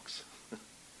other ox?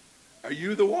 Are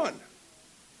you the one?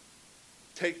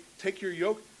 Take your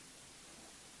yoke.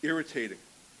 Irritating.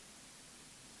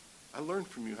 I learned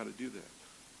from you how to do that.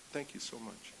 Thank you so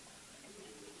much.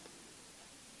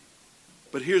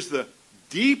 But here's the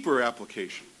deeper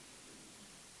application.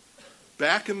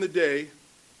 Back in the day,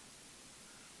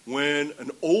 when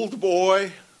an old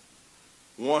boy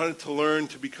wanted to learn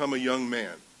to become a young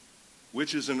man,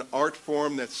 which is an art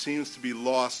form that seems to be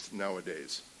lost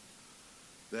nowadays,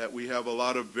 that we have a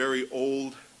lot of very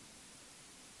old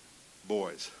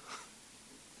boys,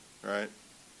 right?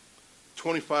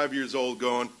 25 years old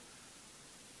going,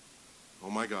 oh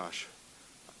my gosh,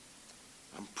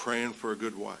 I'm praying for a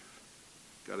good wife.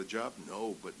 Got a job?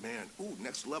 No, but man,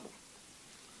 next level.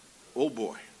 Oh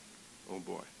boy.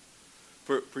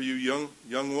 For you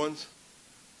young ones,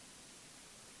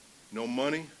 no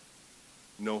money,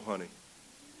 no honey.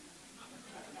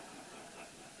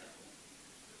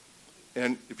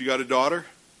 And if you got a daughter,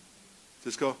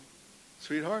 just go,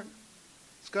 sweetheart,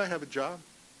 does this guy have a job?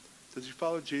 Does he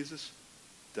follow Jesus?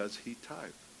 Does he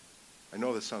tithe? I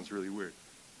know this sounds really weird.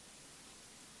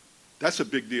 That's a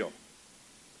big deal.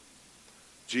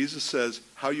 Jesus says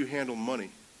how you handle money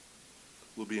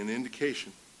will be an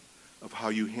indication of how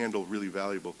you handle really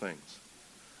valuable things.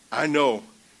 I know,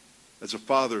 as a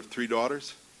father of 3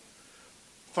 daughters,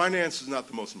 finance is not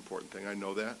the most important thing. I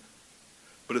know that.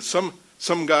 But if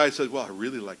some guy says, well, I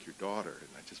really like your daughter, and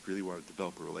I just really want to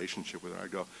develop a relationship with her, I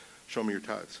go, show me your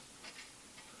tithes.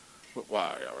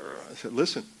 Why? I said,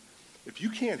 listen, if you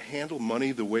can't handle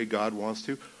money the way God wants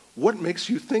to, what makes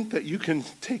you think that you can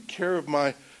take care of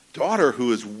my daughter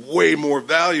who is way more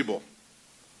valuable?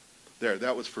 There,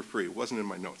 that was for free. It wasn't in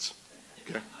my notes.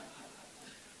 Okay.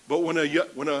 But when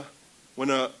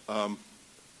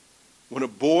a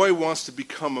boy wants to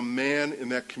become a man in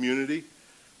that community,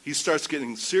 he starts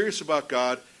getting serious about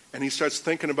God, and he starts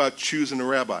thinking about choosing a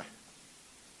rabbi.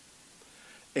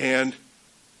 And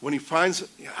when he finds,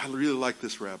 I really like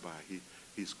this rabbi.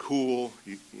 He's cool.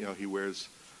 He wears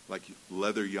like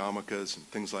leather yarmulkes and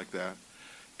things like that.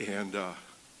 And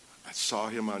I saw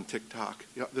him on TikTok.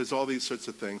 There's all these sorts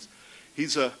of things.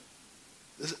 He's the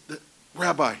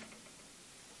rabbi.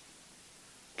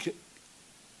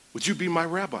 Would you be my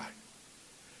rabbi?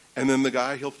 And then the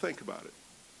guy, he'll think about it.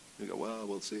 He'll go, well,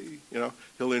 we'll see.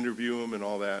 He'll interview him and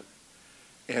all that.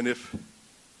 And if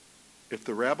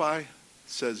the rabbi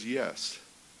says yes,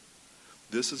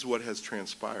 this is what has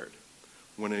transpired.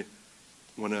 When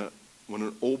an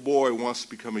old boy wants to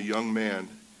become a young man,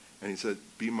 and he said,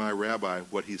 be my rabbi,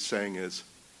 what he's saying is,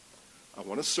 I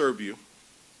want to serve you.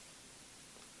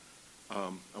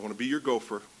 I want to be your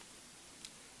gopher.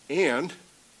 And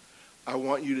I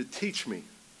want you to teach me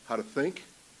how to think.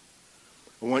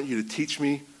 I want you to teach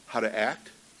me how to act.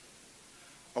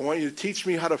 I want you to teach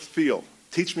me how to feel.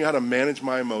 Teach me how to manage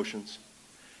my emotions.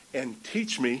 And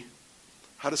teach me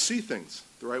how to see things,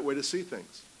 the right way to see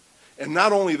things. And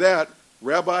not only that,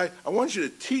 Rabbi, I want you to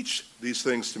teach these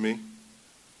things to me.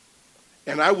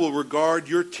 And I will regard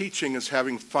your teaching as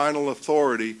having final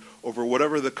authority over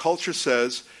whatever the culture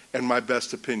says and my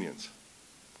best opinions.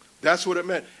 That's what it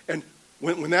meant. And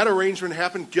when that arrangement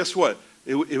happened, guess what?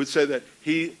 It would say that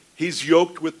he's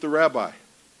yoked with the rabbi.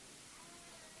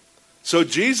 So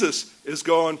Jesus is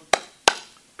going,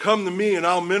 come to me and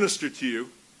I'll minister to you.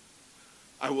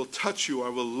 I will touch you. I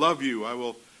will love you. I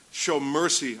will show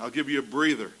mercy. I'll give you a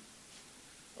breather.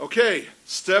 Okay,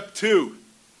 step 2.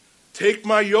 Take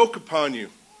my yoke upon you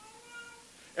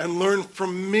and learn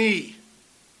from me.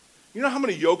 You know how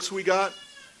many yokes we got?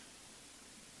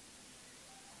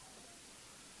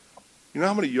 You know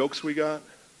how many yokes we got?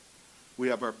 We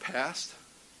have our past.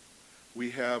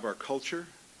 We have our culture.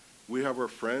 We have our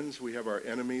friends. We have our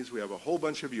enemies. We have a whole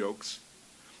bunch of yokes.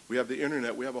 We have the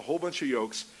internet. We have a whole bunch of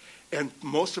yokes. And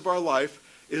most of our life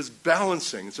is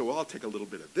balancing. So, well, I'll take a little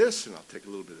bit of this, and I'll take a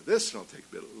little bit of this, and I'll take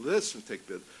a bit of this, and take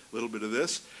a little bit of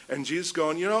this. And Jesus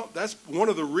going, you know, that's one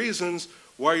of the reasons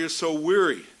why you're so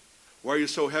weary, why you're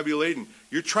so heavy laden.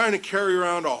 You're trying to carry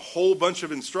around a whole bunch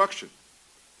of instruction,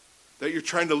 that you're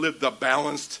trying to live the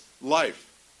balanced life.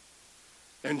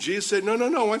 And Jesus said, no,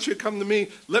 I want you to come to me.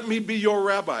 Let me be your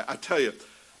rabbi. I tell you,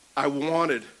 I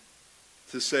wanted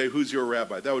to say, who's your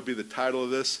rabbi? That would be the title of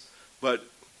this, but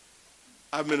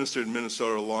I've ministered in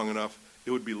Minnesota long enough,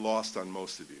 it would be lost on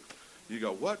most of you. You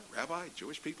go, what, rabbi,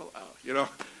 Jewish people? Oh, you know,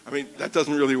 I mean, that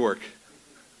doesn't really work.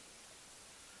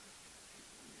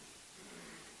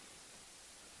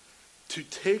 To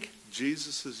take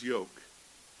Jesus' yoke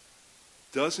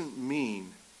doesn't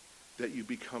mean that you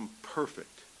become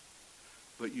perfect,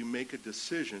 but you make a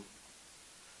decision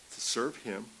to serve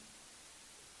him,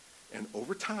 and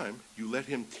over time, you let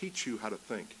him teach you how to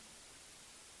think.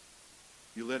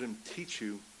 You let him teach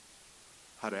you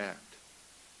how to act.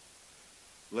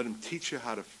 Let him teach you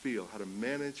how to feel, how to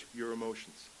manage your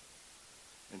emotions,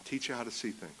 and teach you how to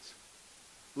see things.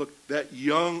 Look, that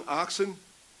young oxen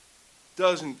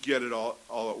doesn't get it all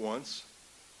at once.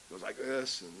 Goes like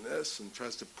this and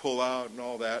tries to pull out and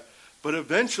all that. But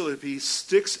eventually, if he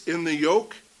sticks in the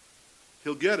yoke,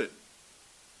 he'll get it.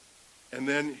 And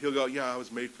then he'll go, yeah, I was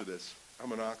made for this.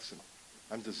 I'm an oxen.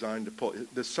 I'm designed to pull.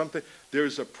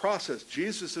 There's a process.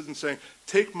 Jesus isn't saying,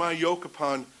 take my yoke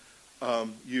upon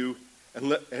you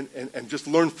and just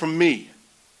learn from me.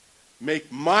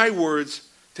 Make my words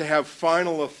to have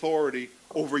final authority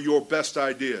over your best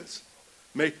ideas.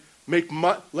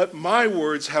 Let my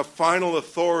words have final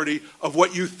authority of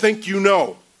what you think you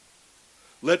know.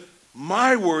 Let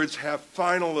my words have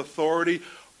final authority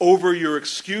over your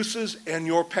excuses and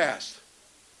your past.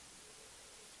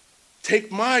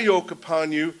 Take my yoke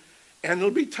upon you, and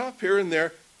it'll be tough here and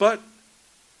there, but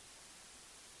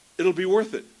it'll be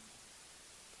worth it.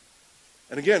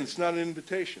 And again, it's not an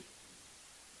invitation.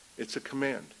 It's a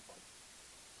command.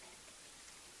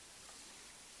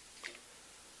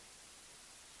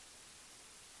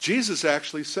 Jesus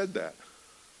actually said that.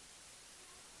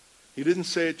 He didn't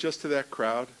say it just to that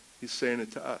crowd. He's saying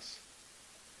it to us.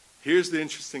 Here's the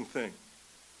interesting thing.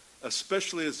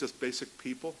 Especially as just basic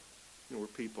people. You know, we're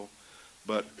people.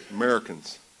 But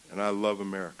Americans, and I love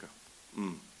America.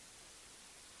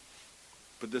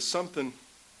 But there's something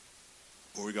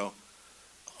where we go,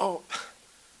 oh,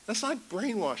 that's not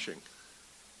brainwashing.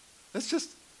 That's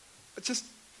just,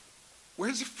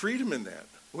 where's the freedom in that?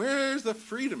 Where's the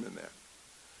freedom in that?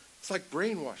 It's like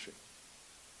brainwashing.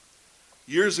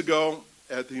 Years ago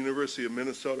at the University of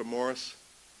Minnesota, Morris,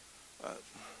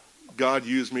 God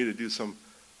used me to do some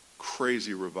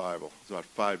crazy revival. It was about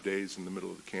 5 days in the middle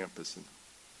of the campus, and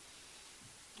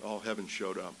all heaven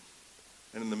showed up.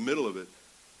 And in the middle of it,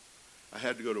 I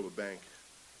had to go to a bank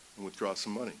and withdraw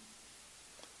some money.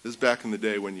 This is back in the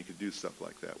day when you could do stuff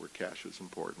like that, where cash was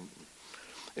important.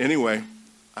 Anyway,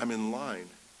 I'm in line,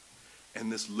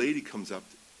 and this lady comes up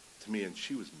to me, and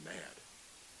she was mad.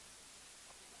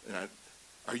 And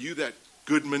are you that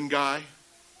Goodman guy?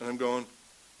 And I'm going,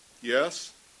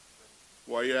 yes.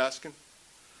 Why are you asking?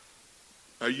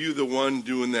 Are you the one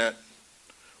doing that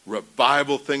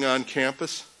revival thing on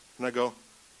campus? And I go,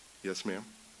 yes, ma'am.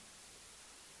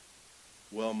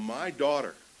 Well, my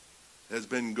daughter has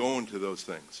been going to those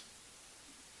things.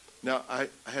 Now, I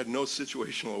had no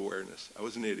situational awareness. I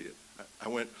was an idiot. I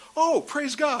went, oh,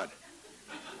 praise God.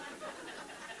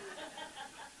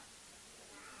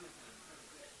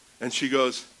 And she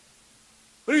goes,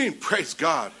 what do you mean, praise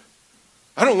God?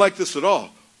 I don't like this at all.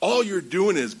 All you're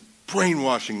doing is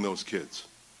brainwashing those kids.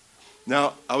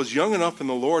 Now, I was young enough in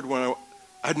the Lord when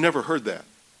I'd never heard that.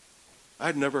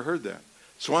 I'd never heard that.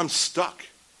 So I'm stuck.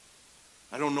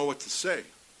 I don't know what to say.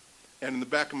 And in the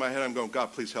back of my head, I'm going,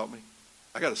 God, please help me.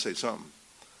 I got to say something.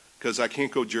 Because I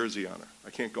can't go Jersey on her.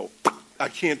 I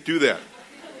can't do that.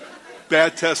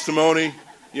 Bad testimony,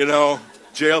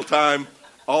 jail time,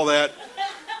 all that.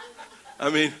 I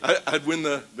mean, I'd win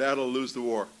the battle, lose the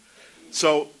war.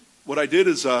 So what I did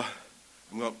is I'm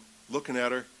looking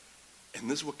at her, and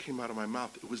this is what came out of my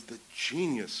mouth. It was the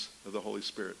genius of the Holy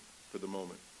Spirit for the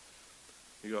moment.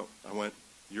 I went,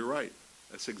 you're right.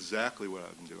 That's exactly what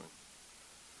I've been doing.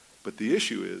 But the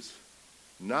issue is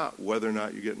not whether or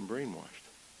not you're getting brainwashed.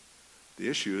 The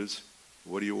issue is,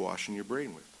 what are you washing your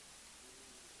brain with?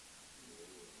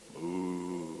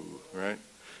 Ooh, right?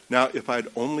 Now, if I'd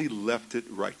only left it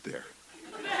right there.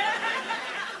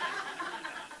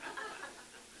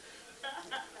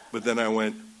 But then I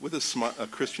went, with a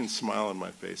Christian smile on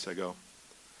my face, I go,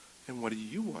 and what do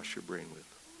you wash your brain with?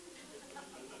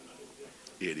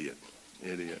 Idiot.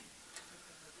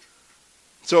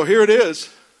 So here it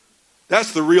is.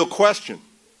 That's the real question.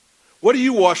 What do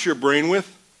you wash your brain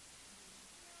with?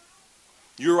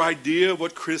 Your idea of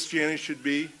what Christianity should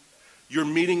be? Your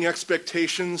meeting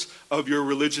expectations of your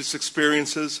religious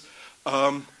experiences?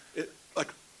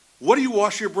 What do you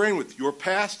wash your brain with? Your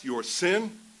past? Your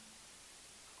sin?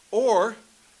 Or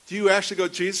do you actually go,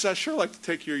 Jesus, I sure like to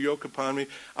take your yoke upon me.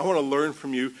 I want to learn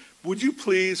from you. Would you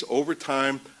please, over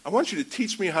time, I want you to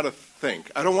teach me how to think.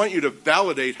 I don't want you to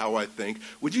validate how I think.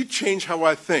 Would you change how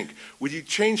I think? Would you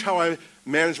change how I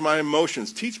manage my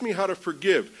emotions? Teach me how to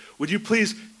forgive. Would you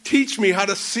please teach me how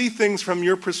to see things from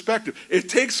your perspective? It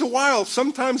takes a while.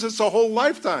 Sometimes it's a whole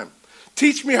lifetime.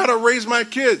 Teach me how to raise my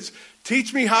kids.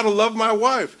 Teach me how to love my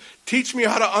wife. Teach me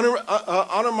how to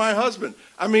honor my husband.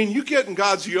 I mean, you get in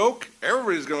God's yoke,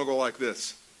 everybody's going to go like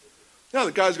this. Now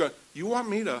the guy's going, you want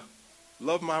me to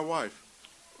love my wife?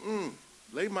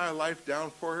 Lay my life down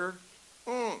for her?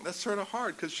 That's sort of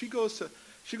hard because she goes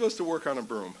to work on a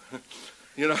broom.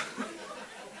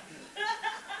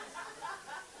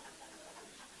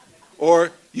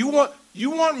 Or you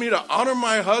want me to honor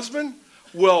my husband?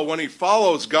 Well, when he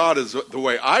follows God is the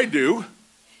way I do.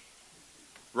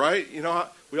 Right?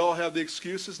 We all have the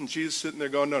excuses, and Jesus sitting there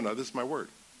going, no, this is my word.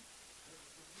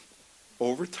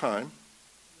 Over time,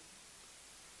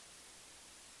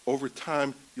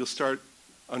 you'll start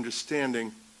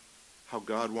understanding how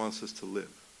God wants us to live.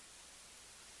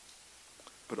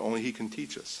 But only he can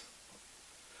teach us.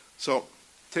 So,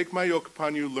 take my yoke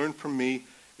upon you, learn from me.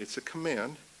 It's a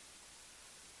command.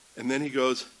 And then he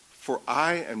goes, for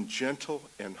I am gentle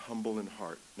and humble in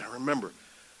heart. Now remember,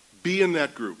 be in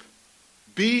that group.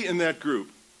 Be in that group.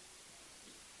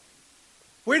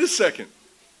 Wait a second.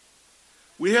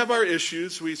 We have our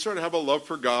issues. We sort of have a love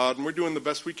for God, and we're doing the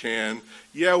best we can.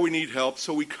 Yeah, we need help,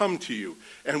 so we come to you.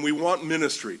 And we want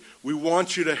ministry. We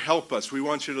want you to help us. We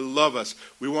want you to love us.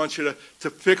 We want you to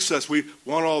fix us. We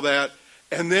want all that.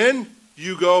 And then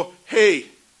you go, hey,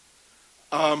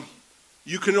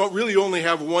 you can really only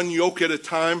have one yoke at a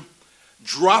time.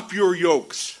 Drop your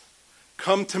yokes.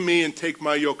 Come to me and take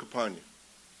my yoke upon you.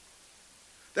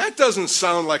 That doesn't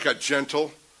sound like a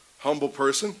gentle, humble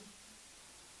person.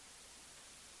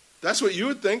 That's what you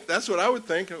would think. That's what I would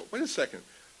think. Wait a second.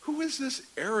 Who is this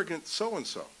arrogant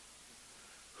so-and-so?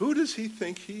 Who does he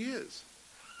think he is?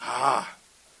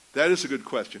 That is a good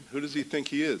question. Who does he think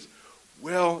he is?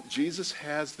 Well, Jesus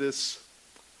has this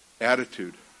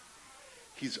attitude.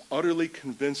 He's utterly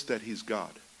convinced that he's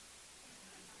God.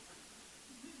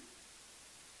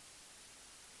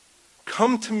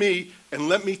 Come to me and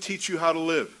let me teach you how to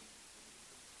live.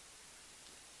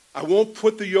 I won't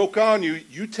put the yoke on you.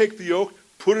 You take the yoke,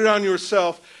 put it on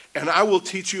yourself, and I will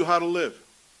teach you how to live.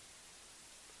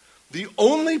 The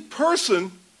only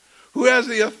person who has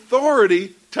the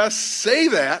authority to say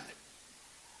that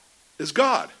is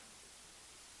God.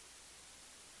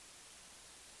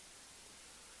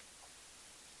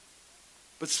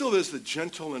 But still there's the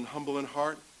gentle and humble in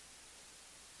heart.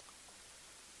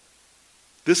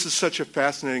 This is such a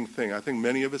fascinating thing. I think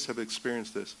many of us have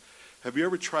experienced this. Have you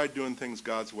ever tried doing things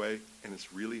God's way and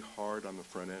it's really hard on the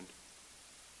front end?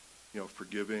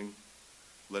 Forgiving,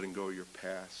 letting go of your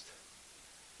past.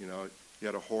 You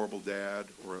had a horrible dad,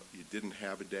 or you didn't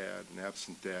have a dad, an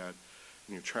absent dad, and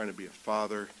you're trying to be a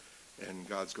father, and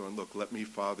God's going, look, let me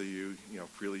father you,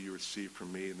 freely you receive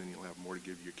from me, and then you'll have more to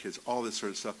give your kids, all this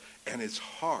sort of stuff. And it's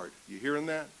hard. You hearing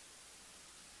that?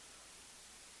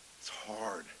 It's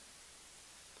hard.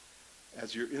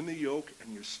 As you're in the yoke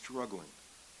and you're struggling,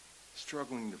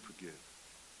 struggling to forgive,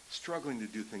 struggling to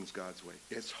do things God's way.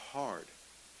 It's hard.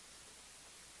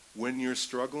 When you're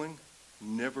struggling,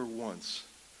 never once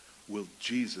will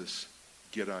Jesus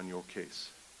get on your case.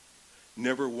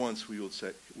 Never once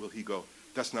will he go,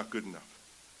 that's not good enough.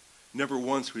 Never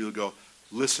once will he go,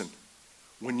 listen,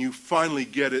 when you finally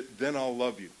get it, then I'll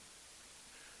love you.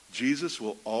 Jesus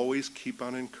will always keep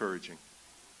on encouraging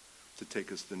to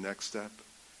take us the next step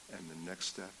and the next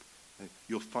step. And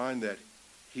you'll find that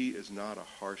he is not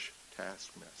a harsh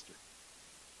taskmaster.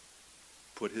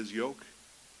 Put his yoke,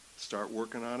 start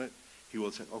working on it. He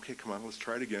will say, okay, come on, let's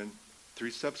try it again.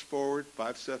 3 steps forward,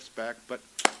 5 steps back, but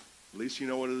at least you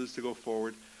know what it is to go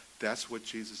forward. That's what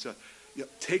Jesus does.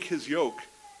 Take his yoke,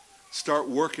 start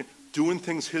working, doing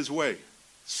things his way.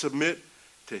 Submit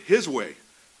to his way,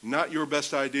 not your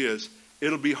best ideas.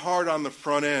 It'll be hard on the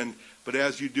front end, but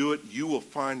as you do it, you will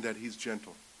find that he's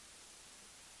gentle.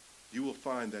 You will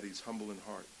find that he's humble in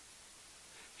heart.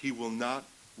 He will not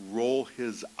roll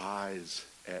his eyes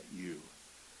at you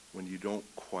when you don't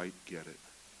quite get it.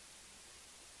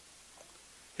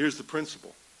 Here's the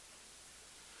principle.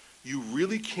 You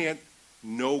really can't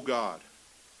know God,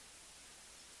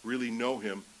 really know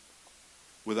him,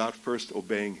 without first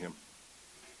obeying him.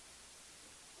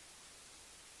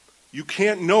 You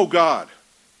can't know God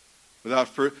without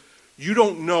first. You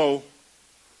don't know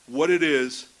what it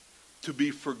is to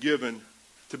be forgiven,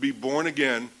 to be born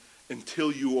again,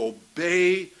 until you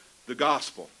obey the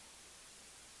gospel.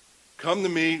 Come to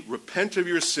me, repent of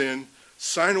your sin,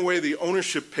 sign away the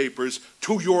ownership papers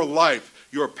to your life,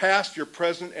 your past, your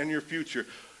present, and your future.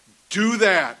 Do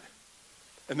that.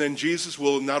 And then Jesus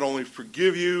will not only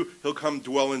forgive you, he'll come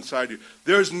dwell inside you.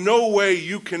 There's no way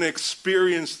you can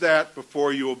experience that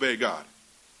before you obey God.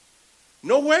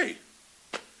 No way.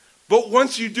 But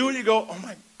once you do it, you go, oh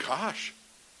my gosh,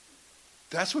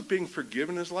 that's what being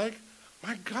forgiven is like?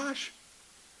 My gosh,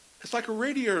 it's like a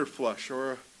radiator flush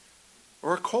or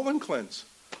a colon cleanse.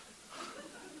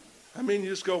 I mean, you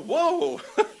just go, whoa,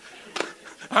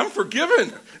 I'm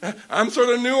forgiven. I'm sort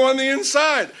of new on the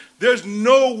inside. There's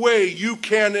no way you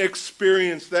can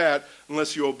experience that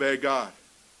unless you obey God.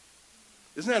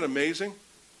 Isn't that amazing?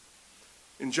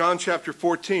 In John chapter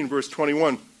 14, verse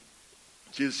 21,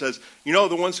 Jesus says, you know,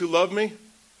 the ones who love me,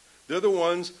 they're the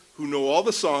ones who know all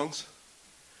the songs,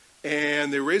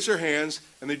 and they raise their hands,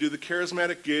 and they do the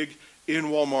charismatic gig in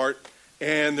Walmart,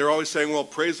 and they're always saying, well,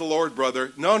 praise the Lord,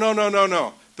 brother.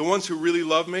 No. The ones who really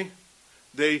love me,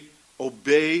 they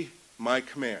obey my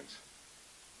commands.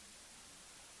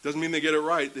 Doesn't mean they get it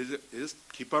right. They just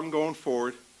keep on going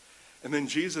forward. And then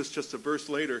Jesus, just a verse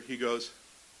later, he goes,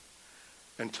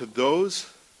 and to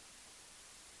those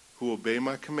who obey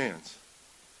my commands,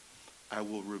 I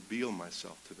will reveal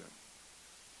myself to them.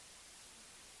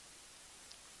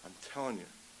 I'm telling you,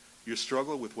 you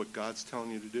struggle with what God's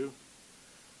telling you to do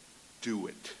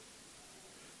it.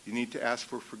 You need to ask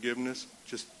for forgiveness,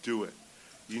 just do it.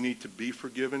 You need to be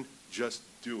forgiven, just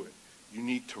do it. You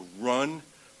need to run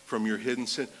from your hidden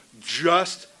sin,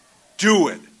 just do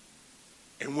it.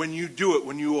 And when you do it,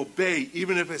 when you obey,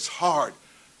 even if it's hard,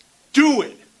 do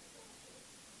it.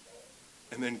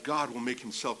 And then God will make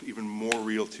himself even more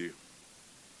real to you.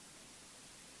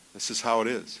 This is how it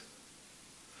is.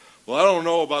 Well, I don't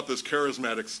know about this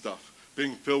charismatic stuff,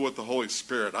 being filled with the Holy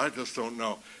Spirit. I just don't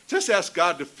know. Just ask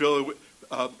God to fill you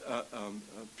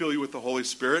with the Holy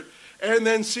Spirit, and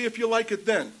then see if you like it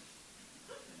then.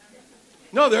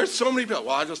 No, there's so many people.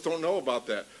 Well, I just don't know about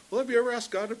that. Well, have you ever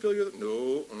asked God to fill you with it?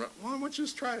 No. Well, why don't you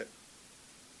just try it?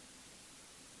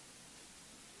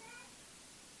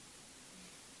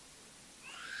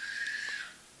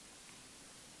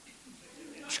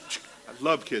 I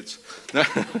love kids.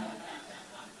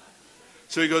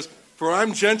 So he goes, for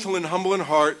I'm gentle and humble in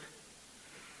heart,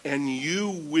 and you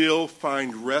will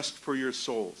find rest for your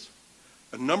souls.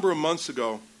 A number of months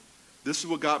ago, this is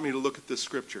what got me to look at this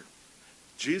scripture.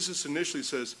 Jesus initially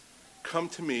says, come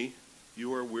to me,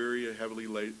 you are weary and heavily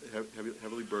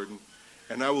burdened,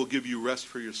 and I will give you rest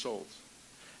for your souls.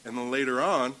 And then later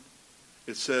on,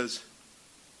 it says,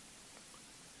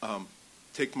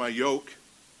 take my yoke,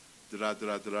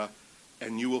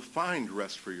 and you will find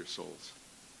rest for your souls.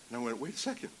 And I went, wait a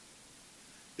second.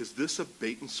 Is this a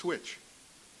bait and switch?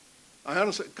 I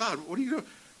honestly, God, what are you doing?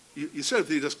 You said if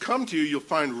they just come to you, you'll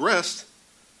find rest.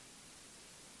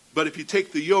 But if you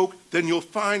take the yoke, then you'll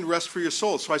find rest for your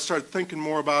soul. So I started thinking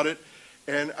more about it,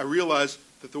 and I realized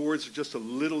that the words are just a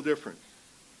little different.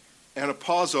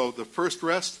 Anapazo, the first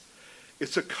rest,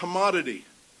 it's a commodity.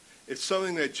 It's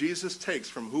something that Jesus takes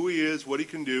from who he is, what he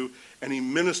can do, and he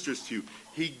ministers to you.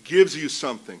 He gives you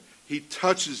something. He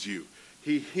touches you.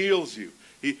 He heals you.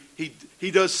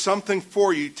 He does something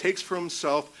for you. He takes for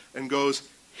himself and goes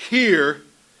here,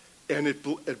 and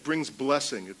it brings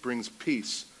blessing. It brings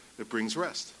peace. It brings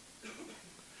rest.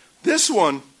 This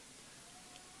one,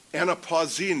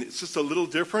 anapauzin, it's just a little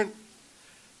different.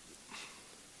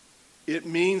 It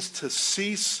means to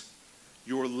cease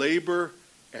your labor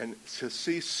and to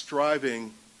cease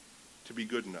striving to be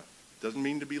good enough. It doesn't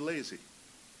mean to be lazy.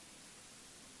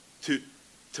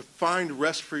 To find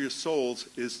rest for your souls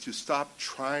is to stop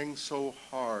trying so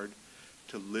hard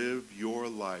to live your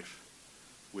life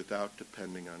without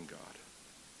depending on God.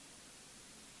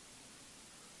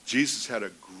 Jesus had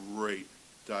a great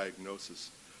diagnosis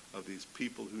of these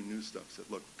people who knew stuff. He said,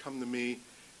 look, come to me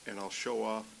and I'll show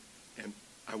off and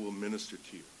I will minister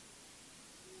to you.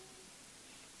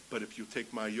 But if you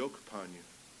take my yoke upon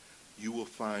you, you will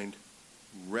find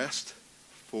rest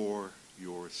for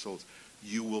your souls.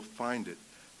 You will find it.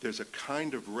 There's a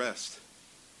kind of rest.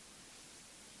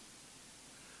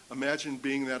 Imagine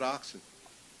being that oxen.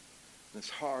 It's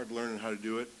hard learning how to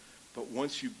do it, but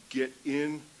once you get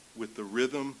in with the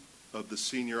rhythm of the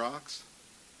senior ox,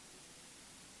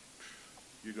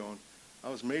 you're going, I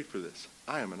was made for this.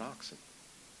 I am an oxen.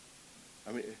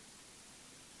 I mean,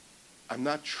 I'm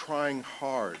not trying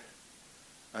hard.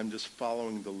 I'm just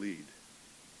following the lead.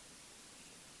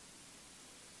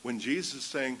 When Jesus is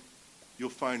saying, you'll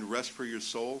find rest for your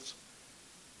souls,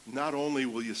 not only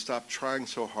will you stop trying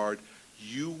so hard,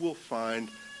 you will find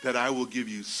that I will give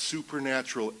you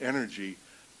supernatural energy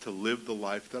to live the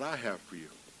life that I have for you.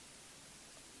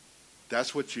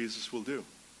 That's what Jesus will do.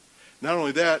 Not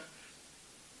only that,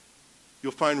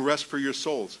 you'll find rest for your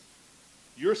souls.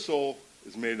 Your soul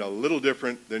is made a little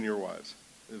different than your wives.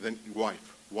 Than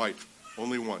wife.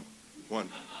 Only one.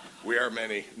 We are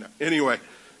many. No. Anyway.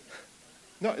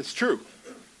 No, it's true.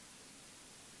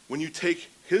 When you take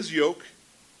his yoke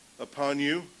upon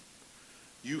you,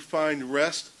 you find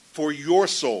rest for your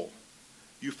soul.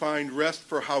 You find rest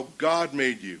for how God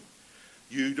made you.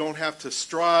 You don't have to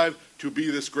strive to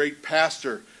be this great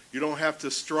pastor. You don't have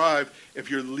to strive. If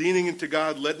you're leaning into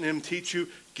God, letting him teach you,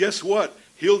 guess what?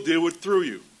 He'll do it through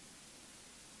you.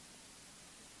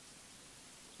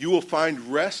 You will find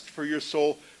rest for your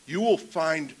soul. You will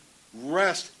find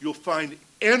rest. You'll find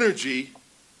energy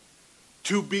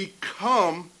to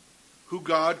become who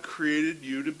God created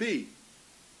you to be.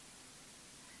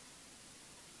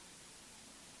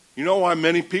 You know why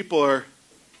many people are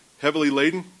heavily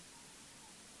laden?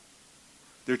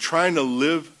 They're trying to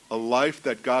live a life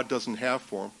that God doesn't have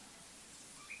for them.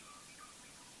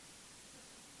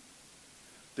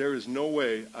 There is no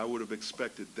way I would have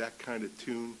expected that kind of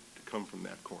tune to come from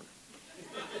that corner.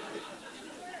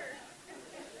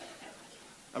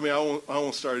 I mean, I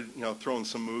almost started, throwing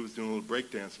some moves, doing a little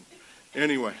breakdancing.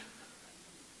 Anyway,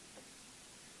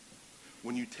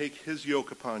 when you take his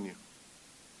yoke upon you,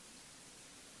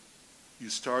 you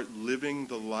start living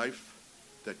the life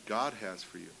that God has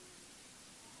for you.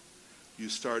 You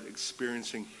start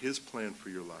experiencing his plan for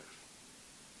your life.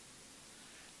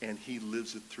 And he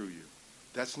lives it through you.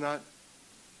 That's not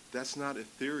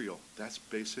ethereal. That's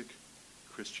basic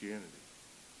Christianity.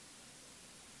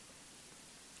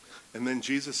 And then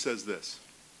Jesus says this.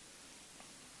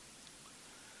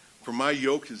 For my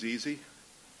yoke is easy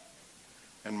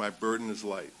and my burden is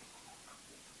light.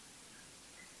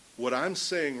 What I'm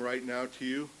saying right now to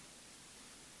you,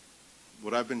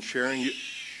 what I've been sharing,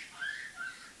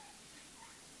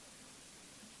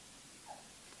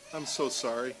 I'm so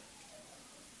sorry.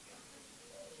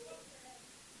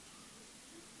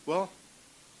 Well,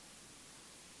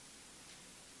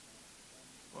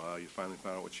 you finally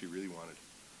found out what you really wanted.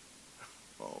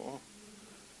 Oh.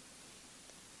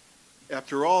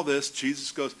 After all this,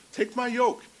 Jesus goes, take my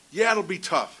yoke. Yeah, it'll be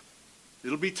tough.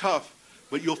 It'll be tough,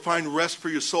 but you'll find rest for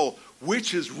your soul,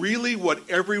 which is really what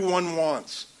everyone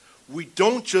wants. We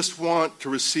don't just want to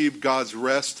receive God's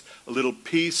rest, a little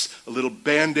peace, a little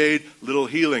Band-Aid, a little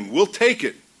healing. We'll take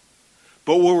it.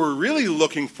 But what we're really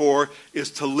looking for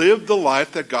is to live the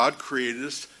life that God created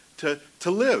us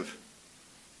to live.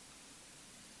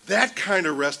 That kind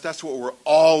of rest, that's what we're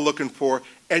all looking for.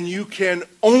 And you can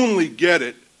only get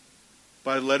it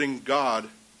by letting God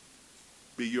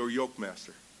be your yoke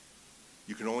master.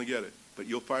 You can only get it. But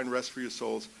you'll find rest for your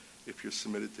souls if you're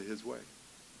submitted to his way.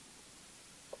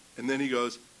 And then he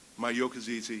goes, my yoke is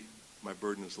easy, my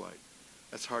burden is light.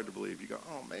 That's hard to believe. You go,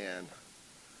 oh man,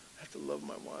 I have to love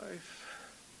my wife.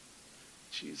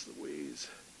 Jeez Louise.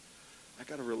 I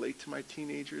got to relate to my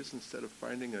teenagers instead of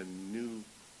finding a new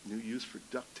use for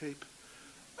duct tape.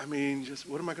 I mean, just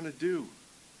what am I going to do?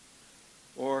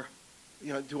 Or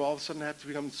do all of a sudden have to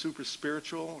become super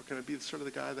spiritual? Or can I be sort of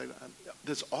the guy that,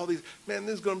 there's all these, man,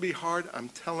 this is going to be hard. I'm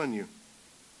telling you.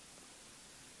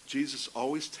 Jesus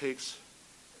always takes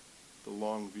the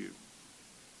long view.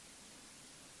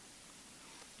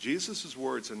 Jesus'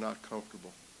 words are not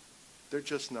comfortable. They're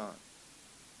just not.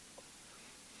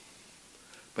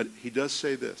 But he does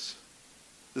say this.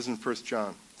 This is in 1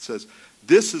 John. It says,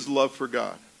 this is love for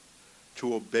God,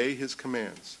 to obey his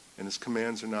commands, and his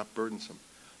commands are not burdensome.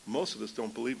 Most of us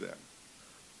don't believe that.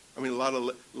 I mean, a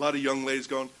lot of young ladies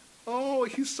going, oh,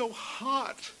 he's so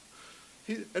hot.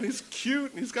 And he's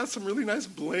cute, and he's got some really nice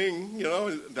bling,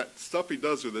 that stuff he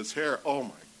does with his hair. Oh,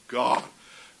 my God,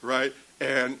 right?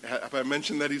 And have I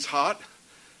mentioned that he's hot,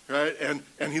 right?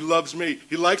 And he loves me.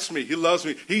 He likes me. He loves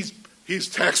me. He's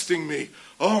texting me.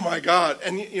 Oh, my God.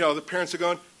 And, the parents are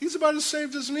going, he's about as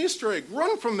saved as an Easter egg.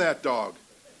 Run from that dog.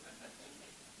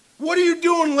 What are you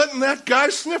doing letting that guy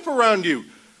sniff around you?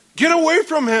 Get away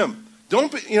from him.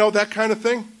 Don't be, that kind of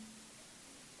thing.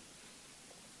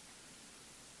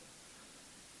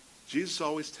 Jesus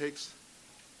always takes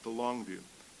the long view.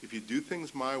 If you do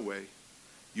things my way,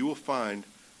 you will find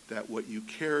that what you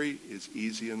carry is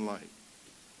easy and light.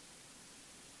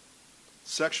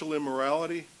 Sexual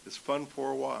immorality is fun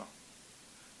for a while,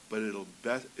 but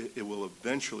it will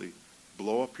eventually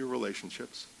blow up your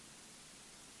relationships.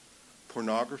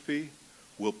 Pornography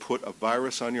will put a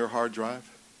virus on your hard drive.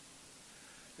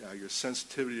 Your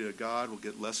sensitivity to God will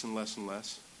get less and less and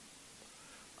less.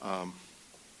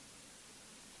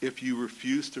 If you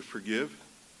refuse to forgive,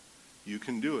 you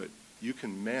can do it. You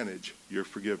can manage your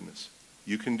forgiveness.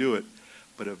 You can do it,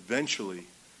 but eventually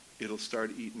it'll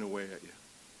start eating away at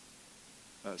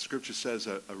you. Scripture says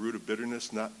a root of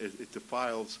bitterness, it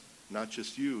defiles not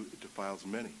just you, it defiles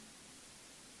many.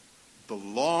 The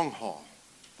long haul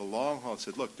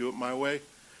said, look, do it my way.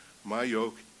 My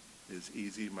yoke is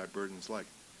easy, my burden is light.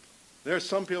 There are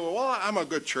some people, well, I'm a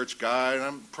good church guy, and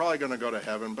I'm probably going to go to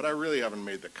heaven, but I really haven't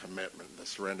made the commitment, the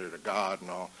surrender to God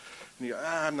and all. And you go,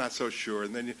 I'm not so sure.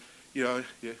 And then you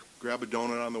grab a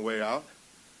donut on the way out,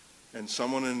 and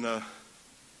someone in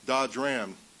Dodge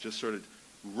Ram just sort of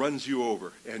runs you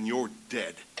over, and you're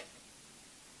dead.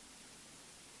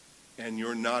 And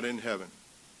you're not in heaven.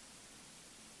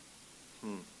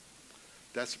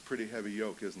 That's a pretty heavy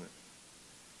yoke, isn't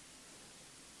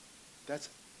it?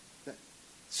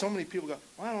 So many people go,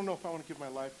 well, I don't know if I want to give my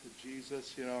life to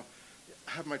Jesus. I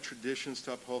have my traditions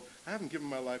to uphold. I haven't given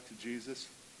my life to Jesus.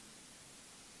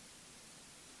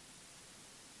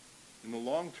 In the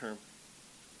long term,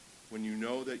 when you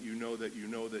know that you know that you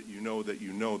know that you know that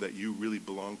you know that you really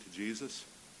belong to Jesus,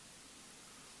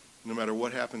 no matter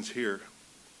what happens here,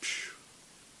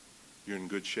 you're in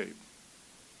good shape.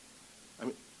 I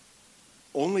mean,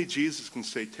 only Jesus can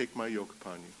say, take my yoke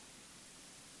upon you.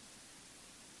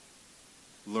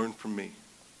 Learn from me.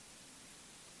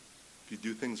 If you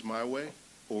do things my way,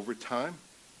 over time,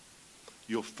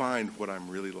 you'll find what I'm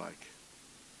really like.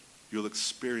 You'll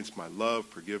experience my love,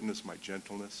 forgiveness, my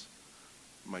gentleness,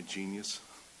 my genius.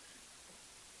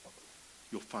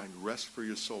 You'll find rest for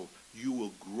your soul. You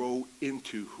will grow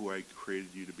into who I created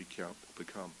you to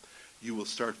become. You will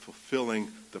start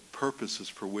fulfilling the purposes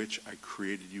for which I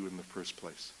created you in the first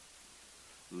place.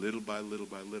 Little by little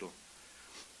by little.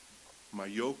 My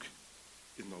yoke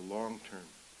in the long term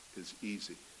is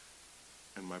easy,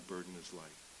 and my burden is light.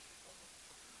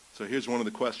 So here's one of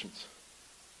the questions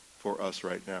for us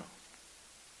right now.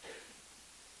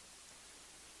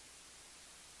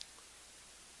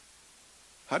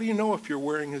 How do you know if you're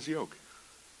wearing his yoke?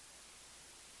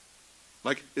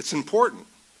 Like, it's important.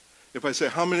 If I say,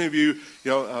 how many of you,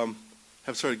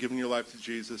 have started giving your life to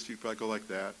Jesus? You probably go like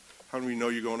that. How many of you know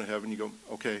you're going to heaven? You go,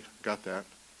 okay, got that.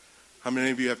 How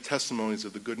many of you have testimonies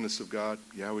of the goodness of God?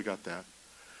 Yeah, we got that.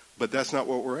 But that's not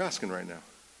what we're asking right now.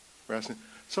 We're asking,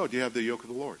 so do you have the yoke of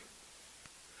the Lord?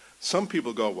 Some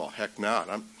people go, well, heck not.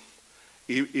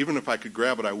 Even if I could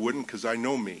grab it, I wouldn't, because I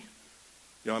know me.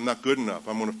 I'm not good enough.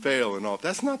 I'm going to fail and all.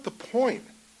 That's not the point.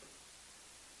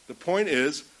 The point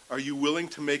is, are you willing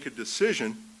to make a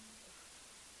decision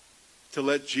to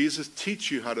let Jesus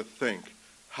teach you how to think,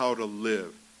 how to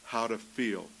live, how to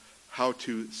feel, how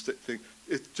to think?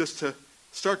 It's just to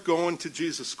start going to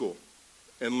Jesus school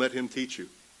and let him teach you.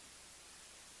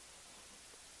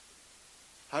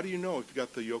 How do you know if you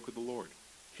got the yoke of the Lord?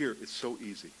 Here, it's so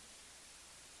easy.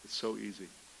 It's so easy.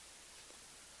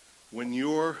 When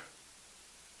your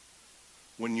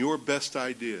best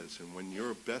ideas and when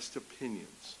your best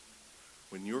opinions,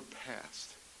 when your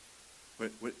past,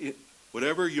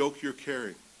 whatever yoke you're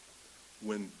carrying,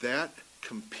 when that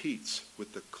competes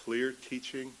with the clear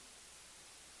teaching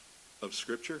of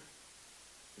Scripture,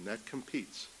 and that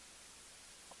competes,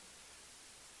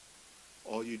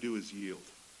 All you do is yield.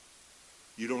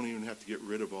 You don't even have to get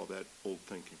rid of all that old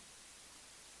thinking.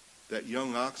 That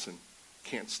young oxen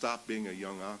can't stop being a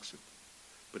young oxen,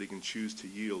 but he can choose to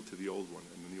yield to the old one,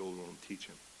 and then the old one will teach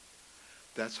him.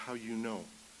 That's how you know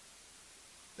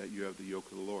that you have the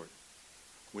yoke of the Lord.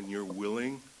 When you're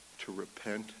willing to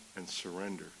repent and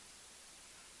surrender,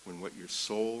 when what your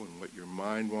soul and what your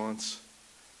mind wants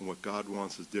and what God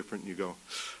wants is different, you go,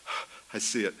 I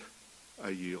see it, I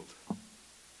yield.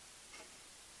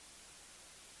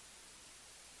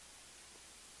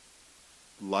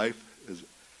 Life is,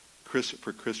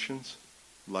 for Christians,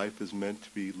 life is meant to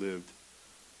be lived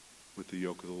with the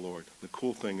yoke of the Lord. The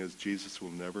cool thing is Jesus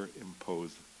will never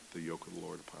impose the yoke of the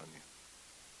Lord upon you.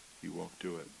 He won't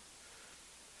do it.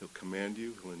 He'll command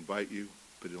you, he'll invite you,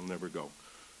 but he'll never go.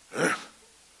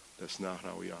 That's not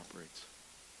how he operates.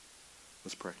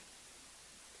 Let's pray.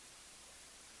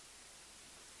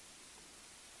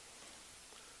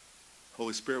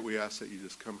 Holy Spirit, we ask that you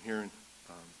just come here and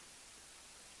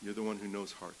you're the one who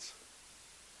knows hearts.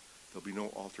 There'll be no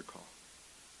altar call.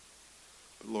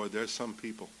 But Lord, there's some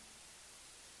people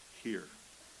here.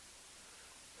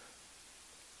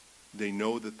 They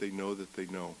know that they know that they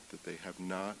know that they have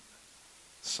not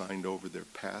signed over their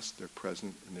past, their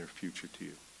present, and their future to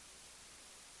you.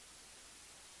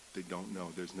 They don't know.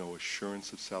 There's no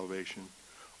assurance of salvation,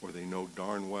 or they know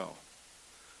darn well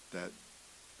that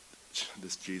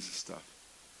this Jesus stuff.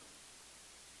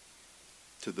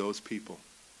 To those people,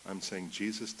 I'm saying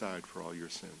Jesus died for all your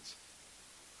sins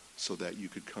so that you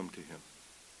could come to him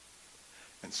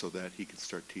and so that he could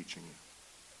start teaching you.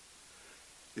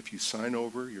 If you sign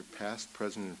over your past,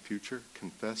 present, and future,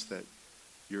 confess that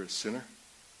you're a sinner.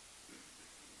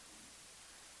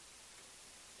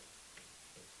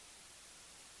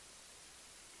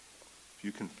 If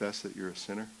you confess that you're a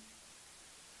sinner,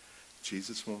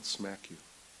 Jesus won't smack you.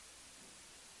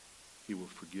 He will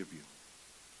forgive you.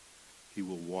 He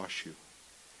will wash you.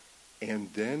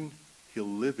 And then he'll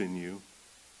live in you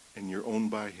and you're owned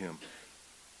by him.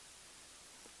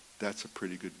 That's a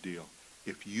pretty good deal.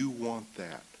 If you want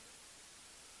that,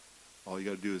 all you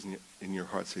got to do is in your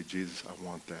heart say, Jesus, I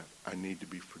want that. I need to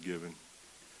be forgiven.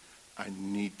 I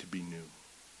need to be new.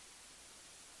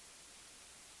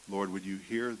 Lord, would you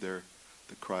hear the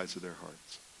cries of their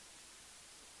hearts?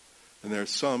 And there are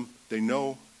some, they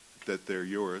know that they're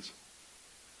yours,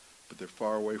 but they're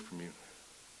far away from you.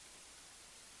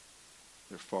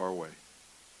 They're far away.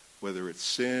 Whether it's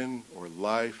sin or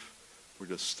life or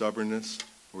just stubbornness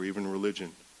or even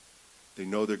religion, they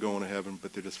know they're going to heaven,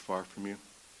 but they're just far from you.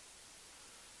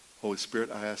 Holy Spirit,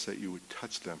 I ask that you would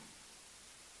touch them.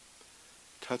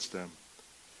 Touch them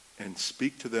and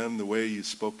speak to them the way you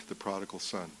spoke to the prodigal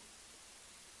son.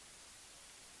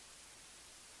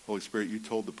 Holy Spirit, you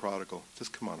told the prodigal,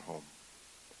 just come on home.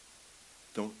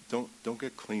 Don't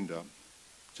get cleaned up.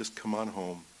 Just come on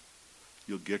home.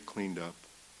 You'll get cleaned up,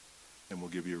 and we'll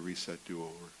give you a reset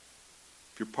do-over.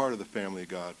 If you're part of the family of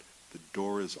God, the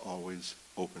door is always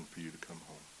open for you to come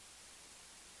home.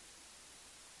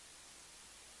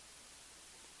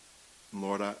 And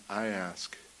Lord, I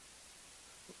ask,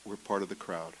 we're part of the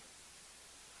crowd.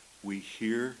 We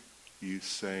hear you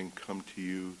saying, come to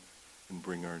you and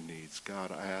bring our needs.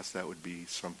 God, I ask that would be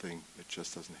something that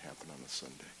just doesn't happen on a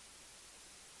Sunday.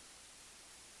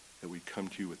 That we come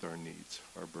to you with our needs,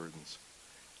 our burdens,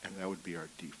 and that would be our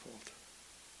default.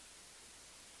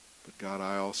 But God,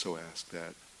 I also ask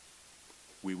that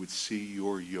we would see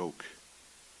your yoke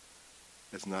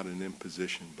as not an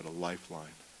imposition, but a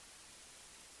lifeline.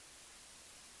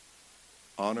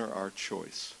 Honor our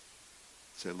choice.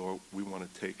 Say, Lord, I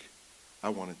want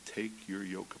to take your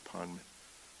yoke upon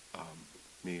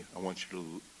me. I want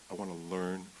to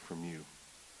learn from you.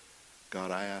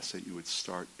 God, I ask that you would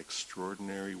start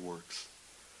extraordinary works,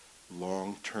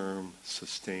 long-term,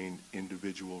 sustained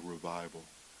individual revival,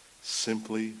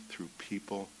 simply through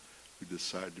people who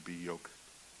decide to be to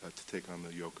take on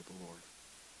the yoke of the Lord.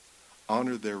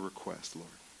 Honor their request, Lord.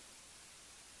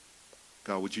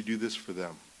 God, would you do this for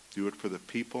them? Do it for the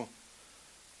people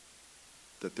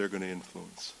that they're going to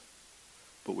influence.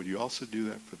 But would you also do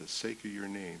that for the sake of your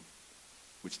name,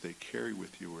 which they carry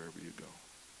with you wherever you go?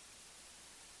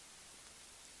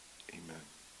 Amen.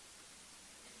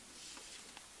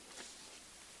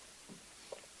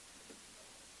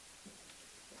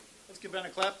 Let's give Ben a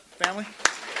clap, family.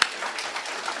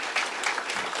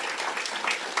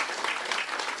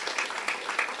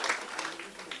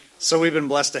 So we've been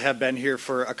blessed to have Ben here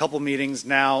for a couple meetings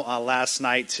now. Last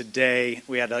night, today,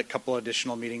 we had a couple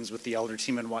additional meetings with the elder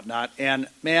team and whatnot. And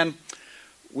man,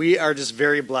 we are just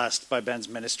very blessed by Ben's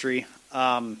ministry.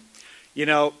 My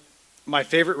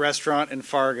favorite restaurant in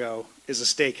Fargo is a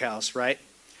steakhouse, right?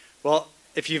 Well,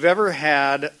 if you've ever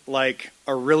had like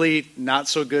a really not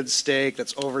so good steak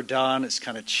that's overdone, it's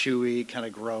kind of chewy, kind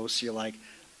of gross, you're like,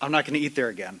 I'm not going to eat there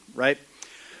again, right?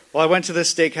 Well, I went to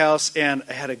this steakhouse and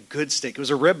I had a good steak. It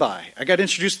was a ribeye. I got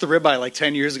introduced to the ribeye like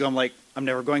 10 years ago. I'm like, I'm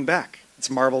never going back. It's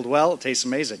marbled well. It tastes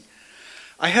amazing.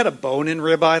 I had a bone-in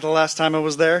ribeye the last time I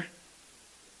was there.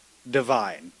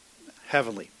 Divine.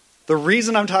 Heavenly. The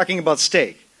reason I'm talking about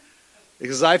steak is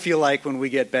because I feel like when we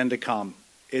get Ben to come,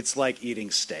 it's like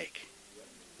eating steak.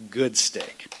 Good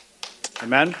steak.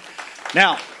 Amen?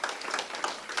 Now,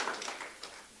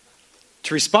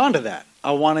 to respond to that,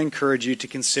 I want to encourage you to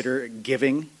consider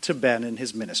giving to Ben and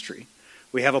his ministry.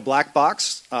 We have a black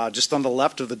box just on the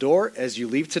left of the door as you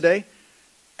leave today.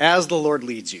 As the Lord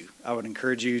leads you, I would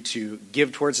encourage you to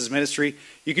give towards his ministry.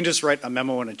 You can just write a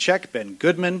memo and a check, Ben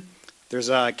Goodman. There's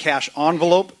a cash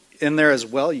envelope in there as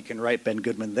well. You can write Ben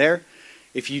Goodman there.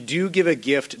 If you do give a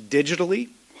gift digitally,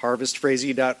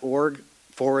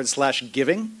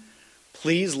 harvestfrazee.org/giving,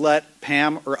 please let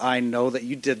Pam or I know that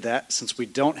you did that, since we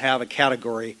don't have a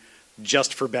category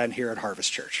just for Ben here at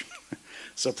Harvest Church.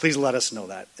 So please let us know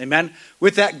that. Amen.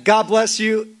 With that, God bless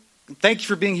you. Thank you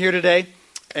for being here today.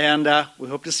 And we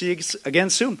hope to see you again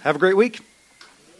soon. Have a great week.